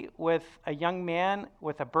differently with a young man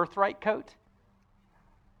with a birthright coat?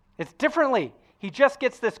 It's differently. He just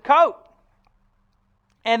gets this coat.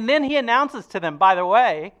 And then he announces to them, by the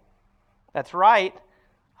way, that's right,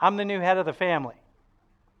 I'm the new head of the family.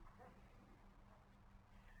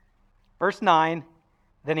 Verse 9,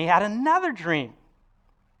 then he had another dream,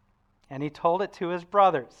 and he told it to his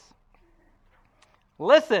brothers.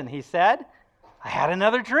 Listen, he said, I had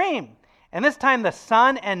another dream, and this time the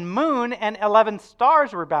sun and moon and 11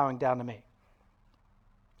 stars were bowing down to me.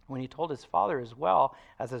 When he told his father as well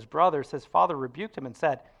as his brothers, his father rebuked him and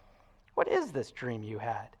said, what is this dream you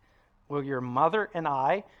had? Will your mother and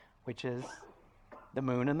I, which is the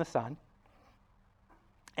moon and the sun,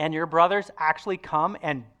 and your brothers actually come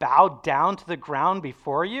and bow down to the ground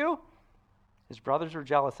before you? His brothers were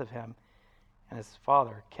jealous of him, and his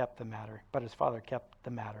father kept the matter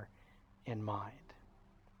in mind.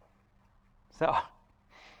 So,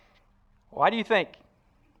 why do you think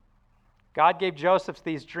God gave Joseph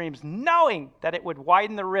these dreams, knowing that it would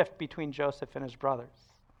widen the rift between Joseph and his brothers?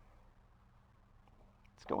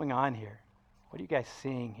 What's going on here? What are you guys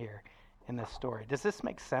seeing here in this story? Does this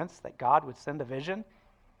make sense that God would send a vision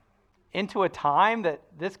into a time that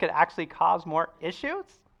this could actually cause more issues?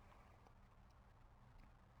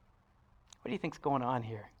 What do you think's going on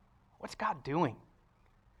here? What's God doing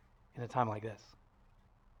in a time like this?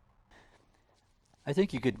 I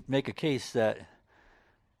think you could make a case that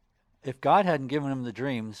if God hadn't given him the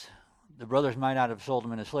dreams, the brothers might not have sold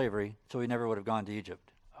him into slavery, so he never would have gone to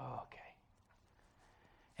Egypt. Oh, okay.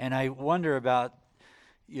 And I wonder about,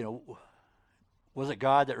 was it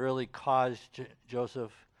God that really caused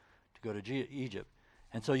Joseph to go to Egypt?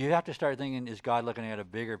 And so you have to start thinking, is God looking at a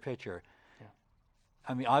bigger picture? Yeah.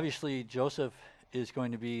 I mean, obviously Joseph is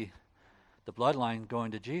going to be the bloodline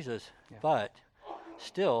going to Jesus, but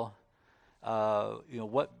still,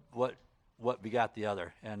 what begot the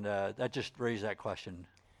other? And that just raised that question.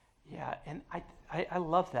 Yeah, and I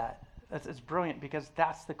love that. It's brilliant because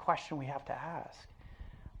that's the question we have to ask.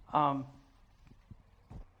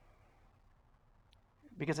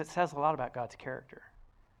 Because it says a lot about God's character.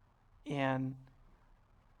 And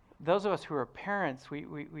those of us who are parents,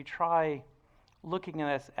 we try looking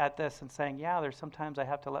at this and saying, yeah, there's sometimes I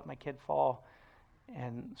have to let my kid fall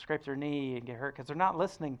and scrape their knee and get hurt because they're not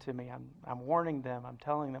listening to me. I'm warning them. I'm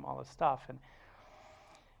telling them all this stuff.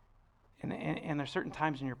 And there's certain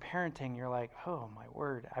times in your parenting, you're like, oh my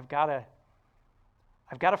word, I've got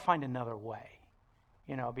to find another way,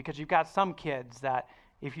 because you've got some kids that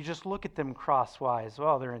if you just look at them crosswise,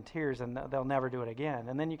 well, they're in tears and they'll never do it again.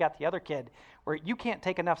 And then you got the other kid where you can't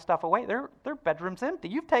take enough stuff away. Their bedroom's empty.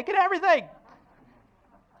 You've taken everything.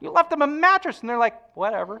 You left them a mattress and they're like,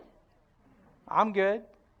 whatever, I'm good.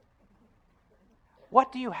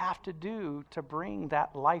 What do you have to do to bring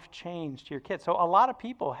that life change to your kids? So a lot of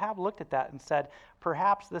people have looked at that and said,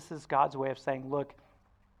 perhaps this is God's way of saying, look,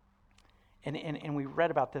 and we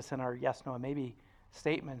read about this in our yes, no, and maybe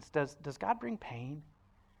statements. Does God bring pain?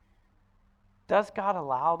 Does God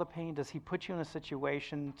allow the pain? Does he put you in a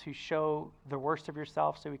situation to show the worst of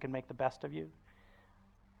yourself so he can make the best of you?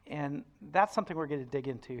 And that's something we're going to dig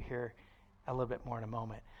into here a little bit more in a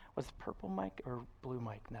moment. Was the purple mic or blue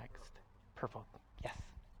mic next? Purple. Yes.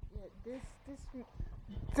 Yeah,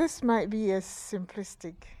 this might be a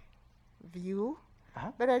simplistic view,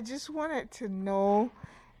 but I just wanted to know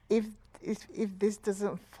if this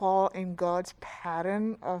doesn't fall in God's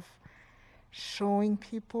pattern of showing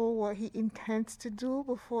people what he intends to do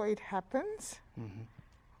before it happens. Mm-hmm.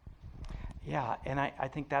 Yeah, and I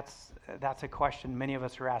think that's a question many of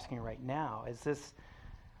us are asking right now. Is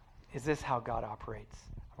this how God operates?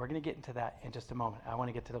 We're going to get into that in just a moment. I want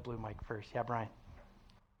to get to the blue mic first. Yeah, Brian.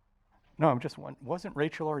 No, I'm just wasn't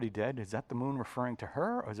Rachel already dead? Is that the moon referring to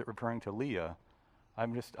her, or is it referring to Leah?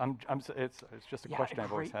 It's just a question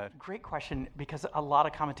I've always had. Great question, because a lot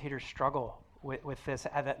of commentators struggle with this,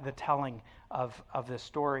 the telling of this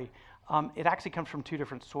story. It actually comes from two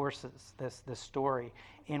different sources, this story,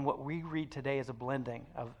 and what we read today is a blending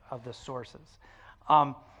of the sources.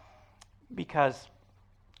 Because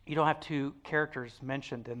you don't have two characters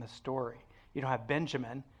mentioned in the story. You don't have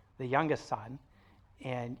Benjamin, the youngest son,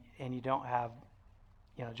 and you don't have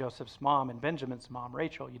Joseph's mom and Benjamin's mom,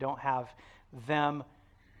 Rachel. You don't have them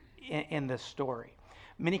in this story.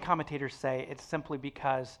 Many commentators say it's simply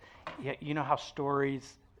because you know how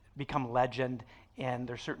stories become legend, and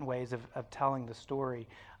there's certain ways of telling the story.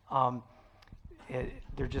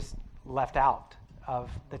 They're just left out of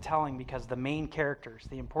the telling because the main characters,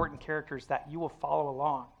 the important characters that you will follow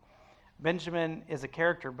along. Benjamin is a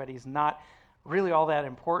character, but he's not really all that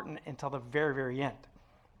important until the very, very end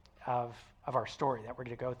of our story that we're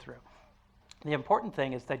going to go through. The important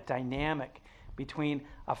thing is the dynamic between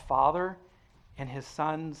a father and his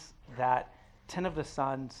sons, that 10 of the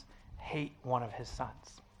sons hate one of his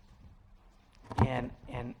sons.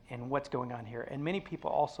 And what's going on here. And many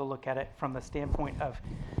people also look at it from the standpoint of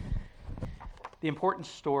the important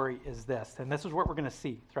story is this, and this is what we're going to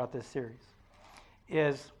see throughout this series,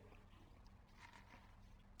 is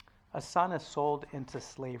a son is sold into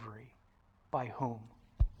slavery by whom?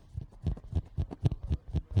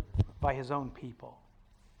 By his own people.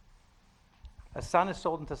 A son is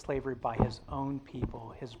sold into slavery by his own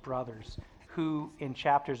people, his brothers, who in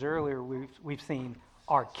chapters earlier we've seen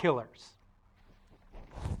are killers.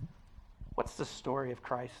 What's the story of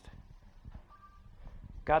Christ?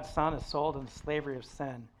 God's son is sold into slavery of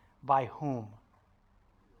sin by whom?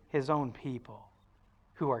 His own people,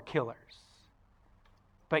 who are killers.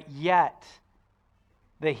 But yet,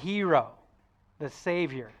 the hero, the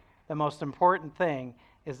Savior, the most important thing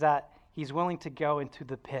is that he's willing to go into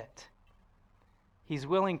the pit. He's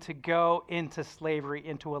willing to go into slavery,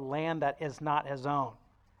 into a land that is not his own.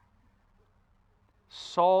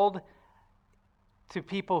 Sold to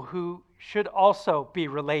people who should also be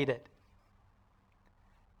related.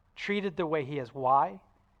 Treated the way he is. Why?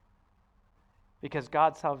 Because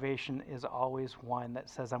God's salvation is always one that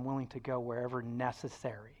says, I'm willing to go wherever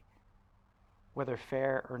necessary, whether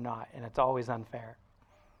fair or not, and it's always unfair.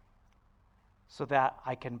 so that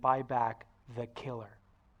I can buy back the killer.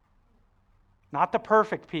 Not the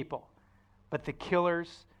perfect people, but the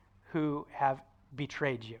killers who have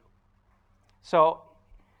betrayed you. So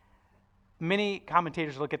many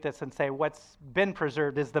commentators look at this and say what's been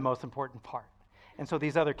preserved is the most important part. And so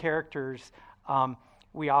these other characters,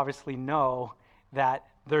 we obviously know that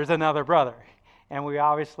there's another brother. And we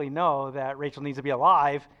obviously know that Rachel needs to be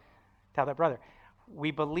alive to have that brother.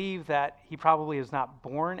 We believe that he probably is not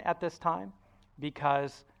born at this time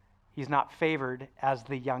because he's not favored as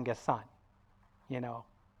the youngest son,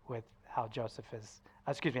 with how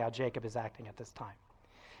how Jacob is acting at this time.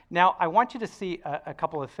 Now, I want you to see a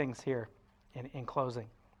couple of things here in closing.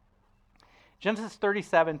 Genesis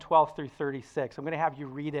 37, 12 through 36. I'm going to have you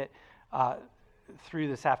read it through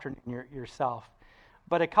this afternoon yourself.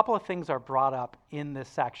 But a couple of things are brought up in this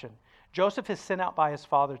section. Joseph is sent out by his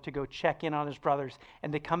father to go check in on his brothers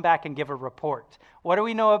and to come back and give a report. What do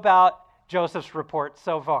we know about Joseph's report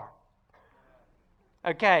so far?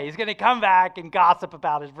 Okay, he's going to come back and gossip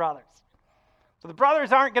about his brothers. So the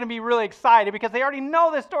brothers aren't going to be really excited because they already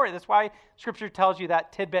know this story. That's why Scripture tells you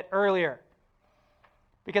that tidbit earlier.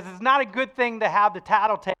 Because it's not a good thing to have the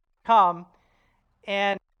tattletale come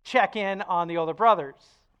and check in on the older brothers,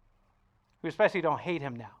 who especially don't hate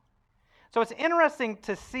him now. So it's interesting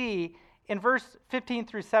to see in verse 15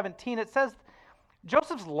 through 17, it says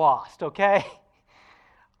Joseph's lost, okay?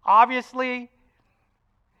 Obviously,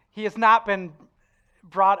 he has not been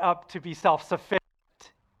brought up to be self-sufficient.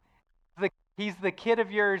 He's the kid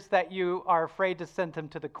of yours that you are afraid to send him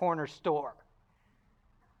to the corner store.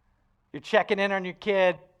 You're checking in on your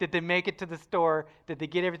kid. Did they make it to the store? Did they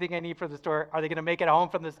get everything they need from the store? Are they going to make it home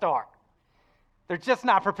from the store? They're just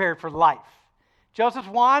not prepared for life. Joseph's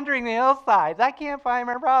wandering the hillsides. I can't find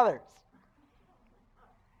my brothers.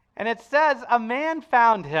 And it says a man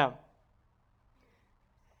found him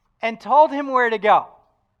and told him where to go.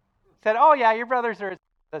 Said, oh yeah, your brothers are at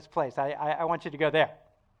this place. I want you to go there.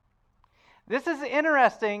 This is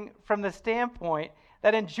interesting from the standpoint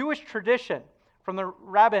that in Jewish tradition, from the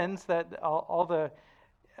rabbins, all the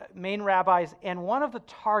main rabbis, and one of the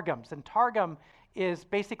Targums, and Targum is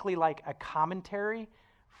basically like a commentary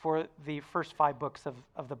for the first 5 books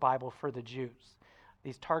of the Bible for the Jews.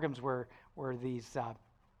 These Targums were these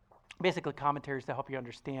basically commentaries to help you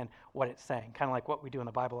understand what it's saying, kind of like what we do in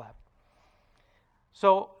the Bible Lab.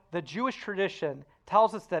 So the Jewish tradition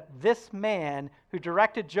tells us that this man who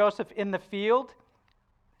directed Joseph in the field,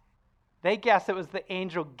 they guess it was the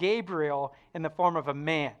angel Gabriel in the form of a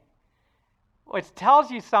man, which tells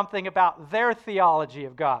you something about their theology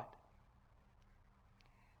of God.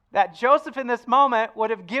 That Joseph in this moment would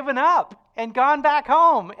have given up and gone back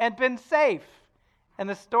home and been safe. And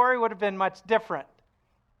the story would have been much different.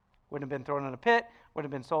 Wouldn't have been thrown in a pit, would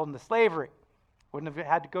have been sold into slavery. Wouldn't have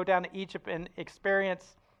had to go down to Egypt and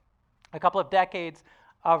experience a couple of decades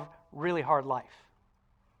of really hard life.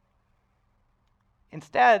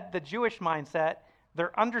 Instead, the Jewish mindset,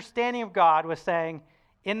 their understanding of God was saying,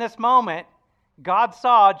 in this moment, God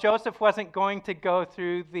saw Joseph wasn't going to go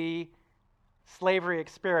through the slavery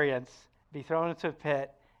experience, be thrown into a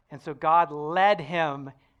pit, and so God led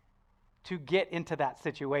him to get into that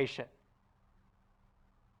situation.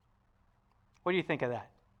 What do you think of that?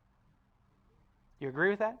 You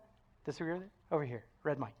agree with that? Disagree with it? Over here,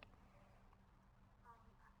 red mic.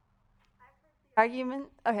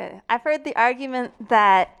 I've heard the argument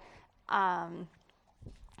that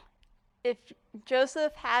if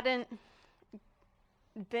Joseph hadn't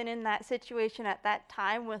been in that situation at that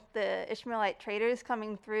time with the Ishmaelite traders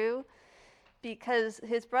coming through, because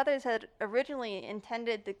his brothers had originally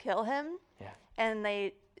intended to kill him, and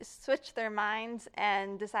they switched their minds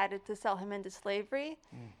and decided to sell him into slavery.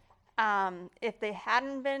 If they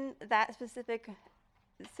hadn't been that specific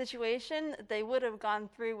situation, they would have gone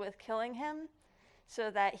through with killing him so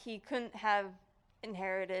that he couldn't have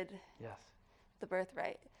inherited the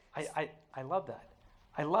birthright. I love that.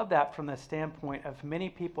 I love that from the standpoint of many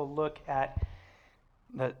people look at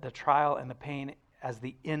the trial and the pain as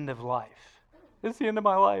the end of life. It's the end of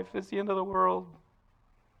my life. It's the end of the world.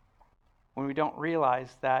 When we don't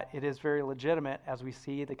realize that it is very legitimate, as we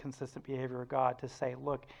see the consistent behavior of God, to say,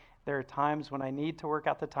 look, there are times when I need to work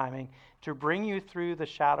out the timing to bring you through the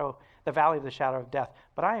valley of the shadow of death,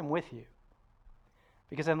 but I am with you.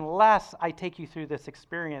 Because unless I take you through this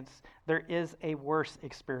experience, there is a worse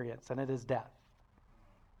experience, and it is death.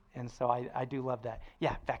 And so I do love that.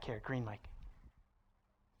 Yeah, back here, green mic.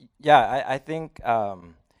 Yeah, I think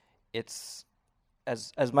it's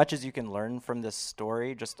as much as you can learn from this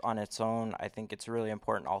story just on its own, I think it's really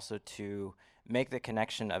important also to make the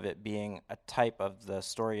connection of it being a type of the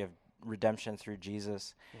story of redemption through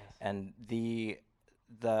Jesus, Yes. and the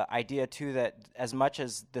idea too that as much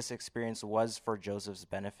as this experience was for Joseph's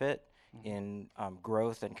benefit in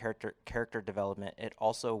growth and character development, it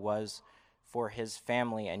also was for his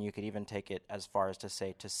family, and you could even take it as far as to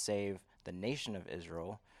say to save the nation of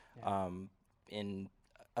Israel, in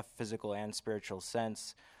a physical and spiritual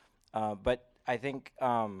sense. But I think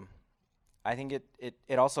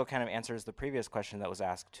it also kind of answers the previous question that was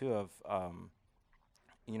asked too of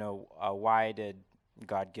why did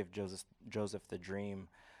God give Joseph the dream?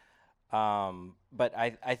 But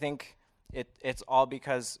I think it's all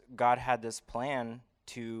because God had this plan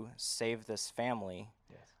to save this family,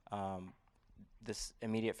 this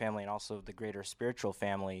immediate family, and also the greater spiritual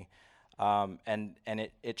family. And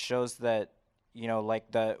it shows that, like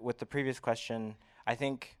with the previous question, I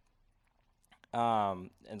think, and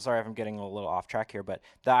sorry if I'm getting a little off track here, but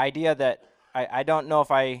the idea that I don't know if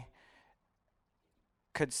I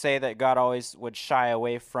could say that God always would shy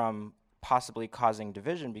away from possibly causing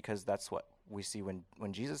division, because that's what we see when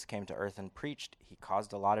Jesus came to earth and preached. He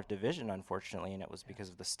caused a lot of division, unfortunately, and it was because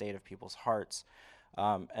of the state of people's hearts.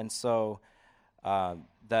 And so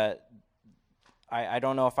that I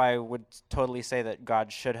don't know if I would totally say that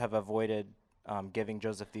God should have avoided giving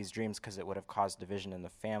Joseph these dreams, because it would have caused division in the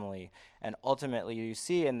family. And ultimately, you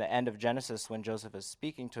see in the end of Genesis, when Joseph is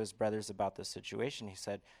speaking to his brothers about this situation, he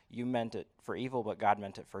said, "You meant it for evil, but God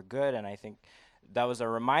meant it for good." And I think that was a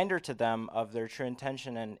reminder to them of their true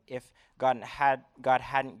intention. And if God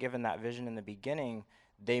hadn't given that vision in the beginning,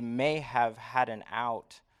 they may have had an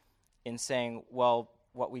out in saying, well,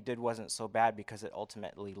 what we did wasn't so bad because it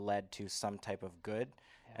ultimately led to some type of good.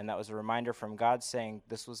 And that was a reminder from God saying,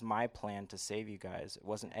 this was my plan to save you guys. It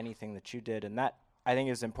wasn't anything that you did. And that, I think,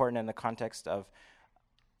 is important in the context of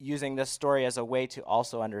using this story as a way to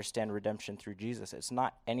also understand redemption through Jesus. It's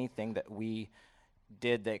not anything that we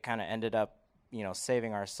did that kind of ended up,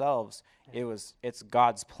 saving ourselves. It's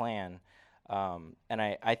God's plan. And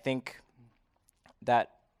I think that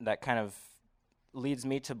kind of leads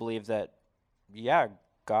me to believe that,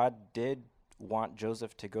 God did want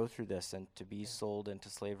Joseph to go through this and to be sold into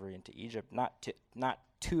slavery into Egypt, not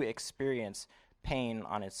to experience pain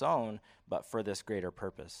on its own, but for this greater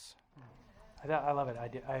purpose. I love it.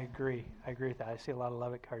 I agree. I agree with that. I see a lot of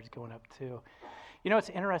love it cards going up too. It's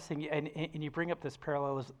interesting, and you bring up this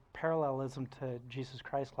parallelism to Jesus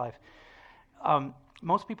Christ's life.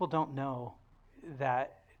 Most people don't know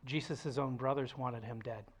that Jesus' own brothers wanted him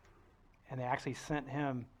dead, and they actually sent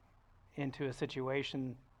him into a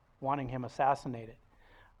situation wanting him assassinated.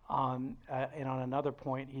 And on another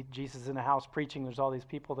point, Jesus is in a house preaching, there's all these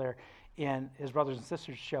people there, and his brothers and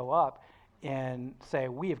sisters show up and say,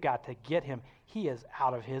 we have got to get him. He is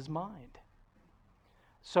out of his mind.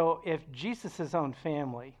 So if Jesus' own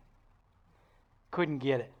family couldn't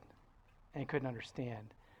get it and couldn't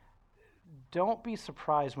understand, don't be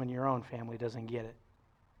surprised when your own family doesn't get it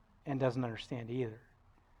and doesn't understand either.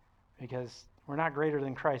 Because we're not greater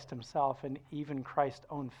than Christ himself, and even Christ's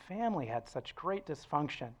own family had such great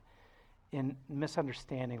dysfunction in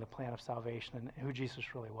misunderstanding the plan of salvation and who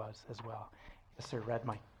Jesus really was as well. Yes, sir, Red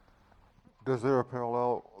Mike. Is there a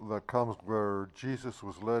parallel that comes where Jesus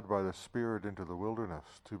was led by the Spirit into the wilderness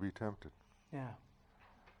to be tempted? Yeah.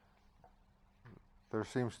 There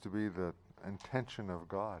seems to be the intention of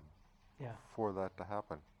God for that to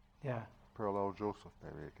happen. Yeah. Parallel Joseph,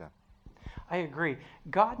 maybe again. I agree.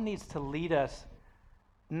 God needs to lead us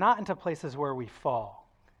not into places where we fall.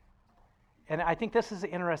 And I think this is an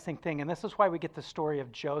interesting thing, and this is why we get the story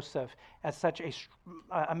of Joseph as such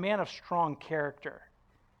a man of strong character.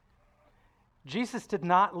 Jesus did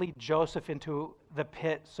not lead Joseph into the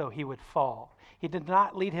pit so he would fall. He did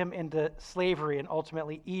not lead him into slavery and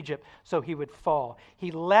ultimately Egypt so he would fall.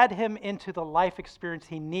 He led him into the life experience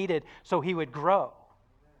he needed so he would grow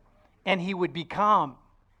and he would become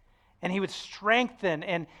and he would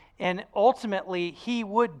strengthen and ultimately he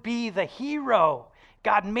would be the hero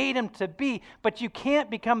God made him to be. But you can't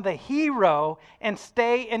become the hero and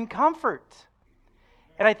stay in comfort.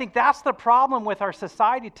 And I think that's the problem with our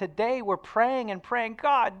society today. We're praying and praying,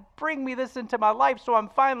 God, bring me this into my life so I'm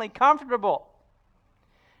finally comfortable.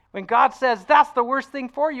 When God says, that's the worst thing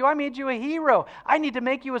for you. I made you a hero. I need to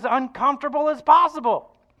make you as uncomfortable as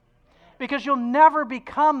possible. Because you'll never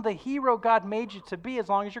become the hero God made you to be as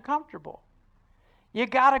long as you're comfortable. You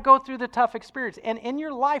got to go through the tough experience. And in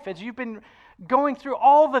your life, as you've been going through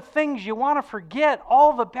all the things you want to forget,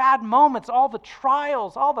 all the bad moments, all the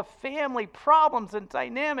trials, all the family problems and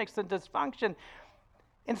dynamics and dysfunction,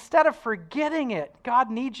 instead of forgetting it,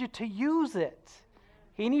 God needs you to use it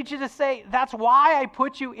He needs you to say, that's why I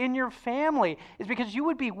put you in your family, is because you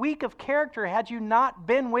would be weak of character had you not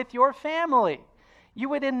been with your family. You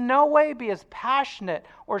would in no way be as passionate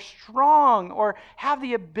or strong or have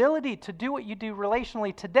the ability to do what you do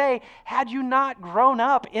relationally today had you not grown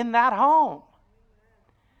up in that home.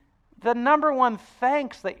 The number one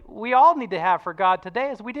thanks that we all need to have for God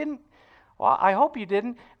today is I hope you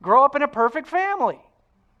didn't grow up in a perfect family.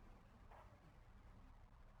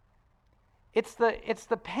 It's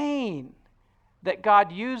the pain that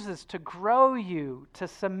God uses to grow you, to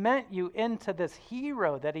cement you into this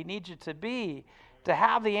hero that he needs you to be, to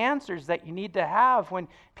have the answers that you need to have when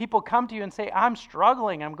people come to you and say, I'm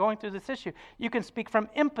struggling, I'm going through this issue. You can speak from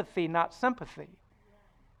empathy, not sympathy.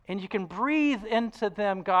 And you can breathe into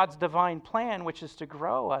them God's divine plan, which is to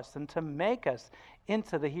grow us and to make us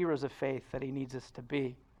into the heroes of faith that he needs us to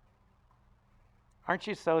be. Aren't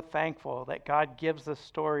you so thankful that God gives us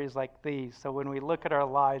stories like these so when we look at our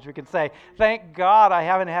lives, we can say, thank God I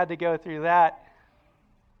haven't had to go through that.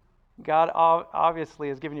 God obviously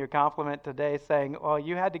has given you a compliment today saying, well,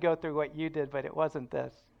 you had to go through what you did, but it wasn't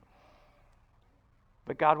this.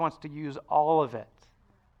 But God wants to use all of it,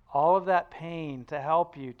 all of that pain to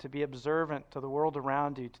help you to be observant to the world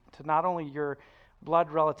around you, to not only your blood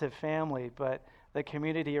relative family, but the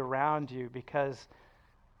community around you, because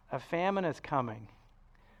a famine is coming.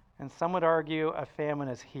 And some would argue a famine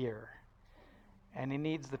is here. And he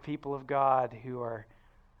needs the people of God who are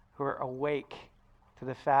awake to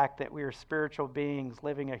the fact that we are spiritual beings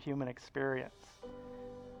living a human experience.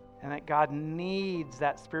 And that God needs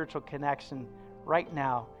that spiritual connection right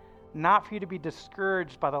now. Not for you to be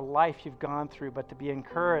discouraged by the life you've gone through, but to be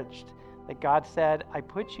encouraged that God said, I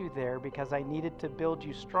put you there because I needed to build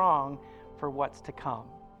you strong for what's to come.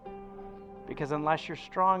 Because unless you're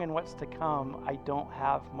strong in what's to come, I don't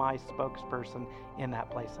have my spokesperson in that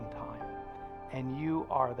place and time. And you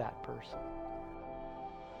are that person.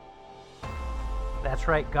 That's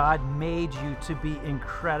right. God made you to be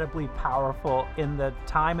incredibly powerful in the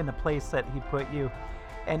time and the place that he put you,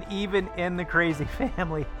 and even in the crazy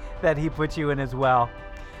family that he put you in as well.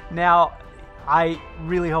 Now, I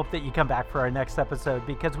really hope that you come back for our next episode,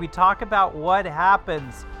 because we talk about what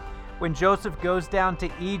happens when Joseph goes down to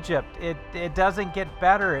Egypt. It doesn't get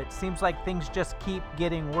better. It seems like things just keep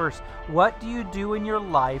getting worse. What do you do in your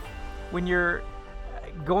life when you're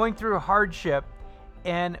going through hardship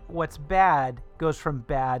and what's bad goes from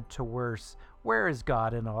bad to worse? Where is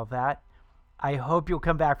God in all that? I hope you'll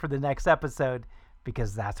come back for the next episode,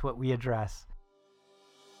 because that's what we address.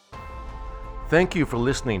 Thank you for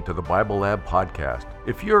listening to the Bible Lab podcast.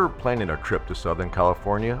 If you're planning a trip to Southern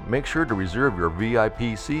California, make sure to reserve your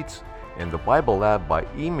VIP seats in the Bible Lab by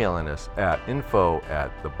emailing us at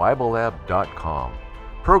info@thebiblelab.com.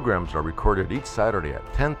 Programs are recorded each Saturday at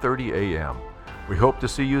 10:30 a.m. We hope to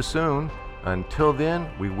see you soon. Until then,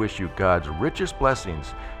 we wish you God's richest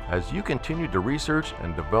blessings as you continue to research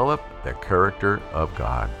and develop the character of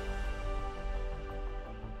God.